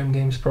Game Jam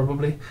games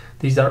probably.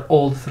 These are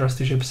old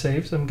Thrustership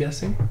saves, I'm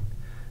guessing.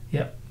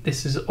 Yeah,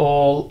 this is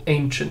all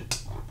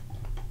ancient.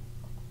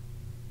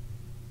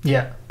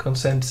 Yeah,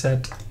 consent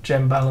set,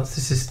 gem balance.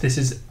 This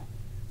is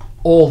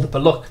old,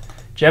 but look,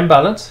 gem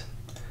balance.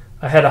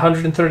 I had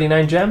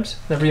 139 gems.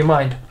 Never you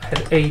mind. I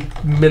had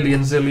 8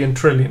 million zillion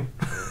trillion.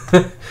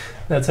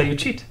 That's how you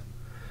cheat.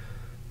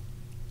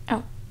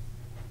 Oh.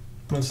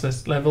 What's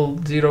this?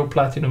 Level 0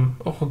 platinum.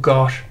 Oh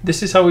gosh.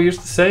 This is how we used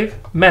to save?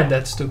 Man,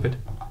 that's stupid.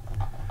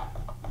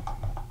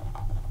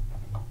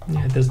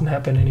 Yeah, it doesn't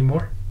happen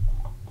anymore.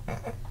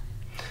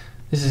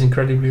 This is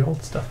incredibly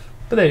old stuff.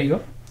 But there you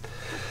go.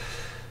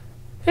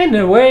 In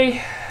a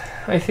way,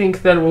 I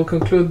think that will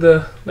conclude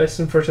the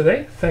lesson for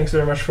today. Thanks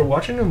very much for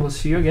watching, and we'll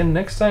see you again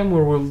next time,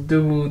 where we'll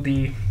do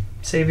the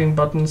saving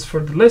buttons for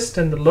the list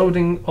and the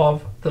loading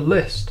of the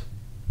list.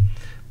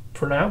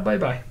 For now,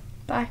 bye-bye.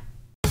 Bye.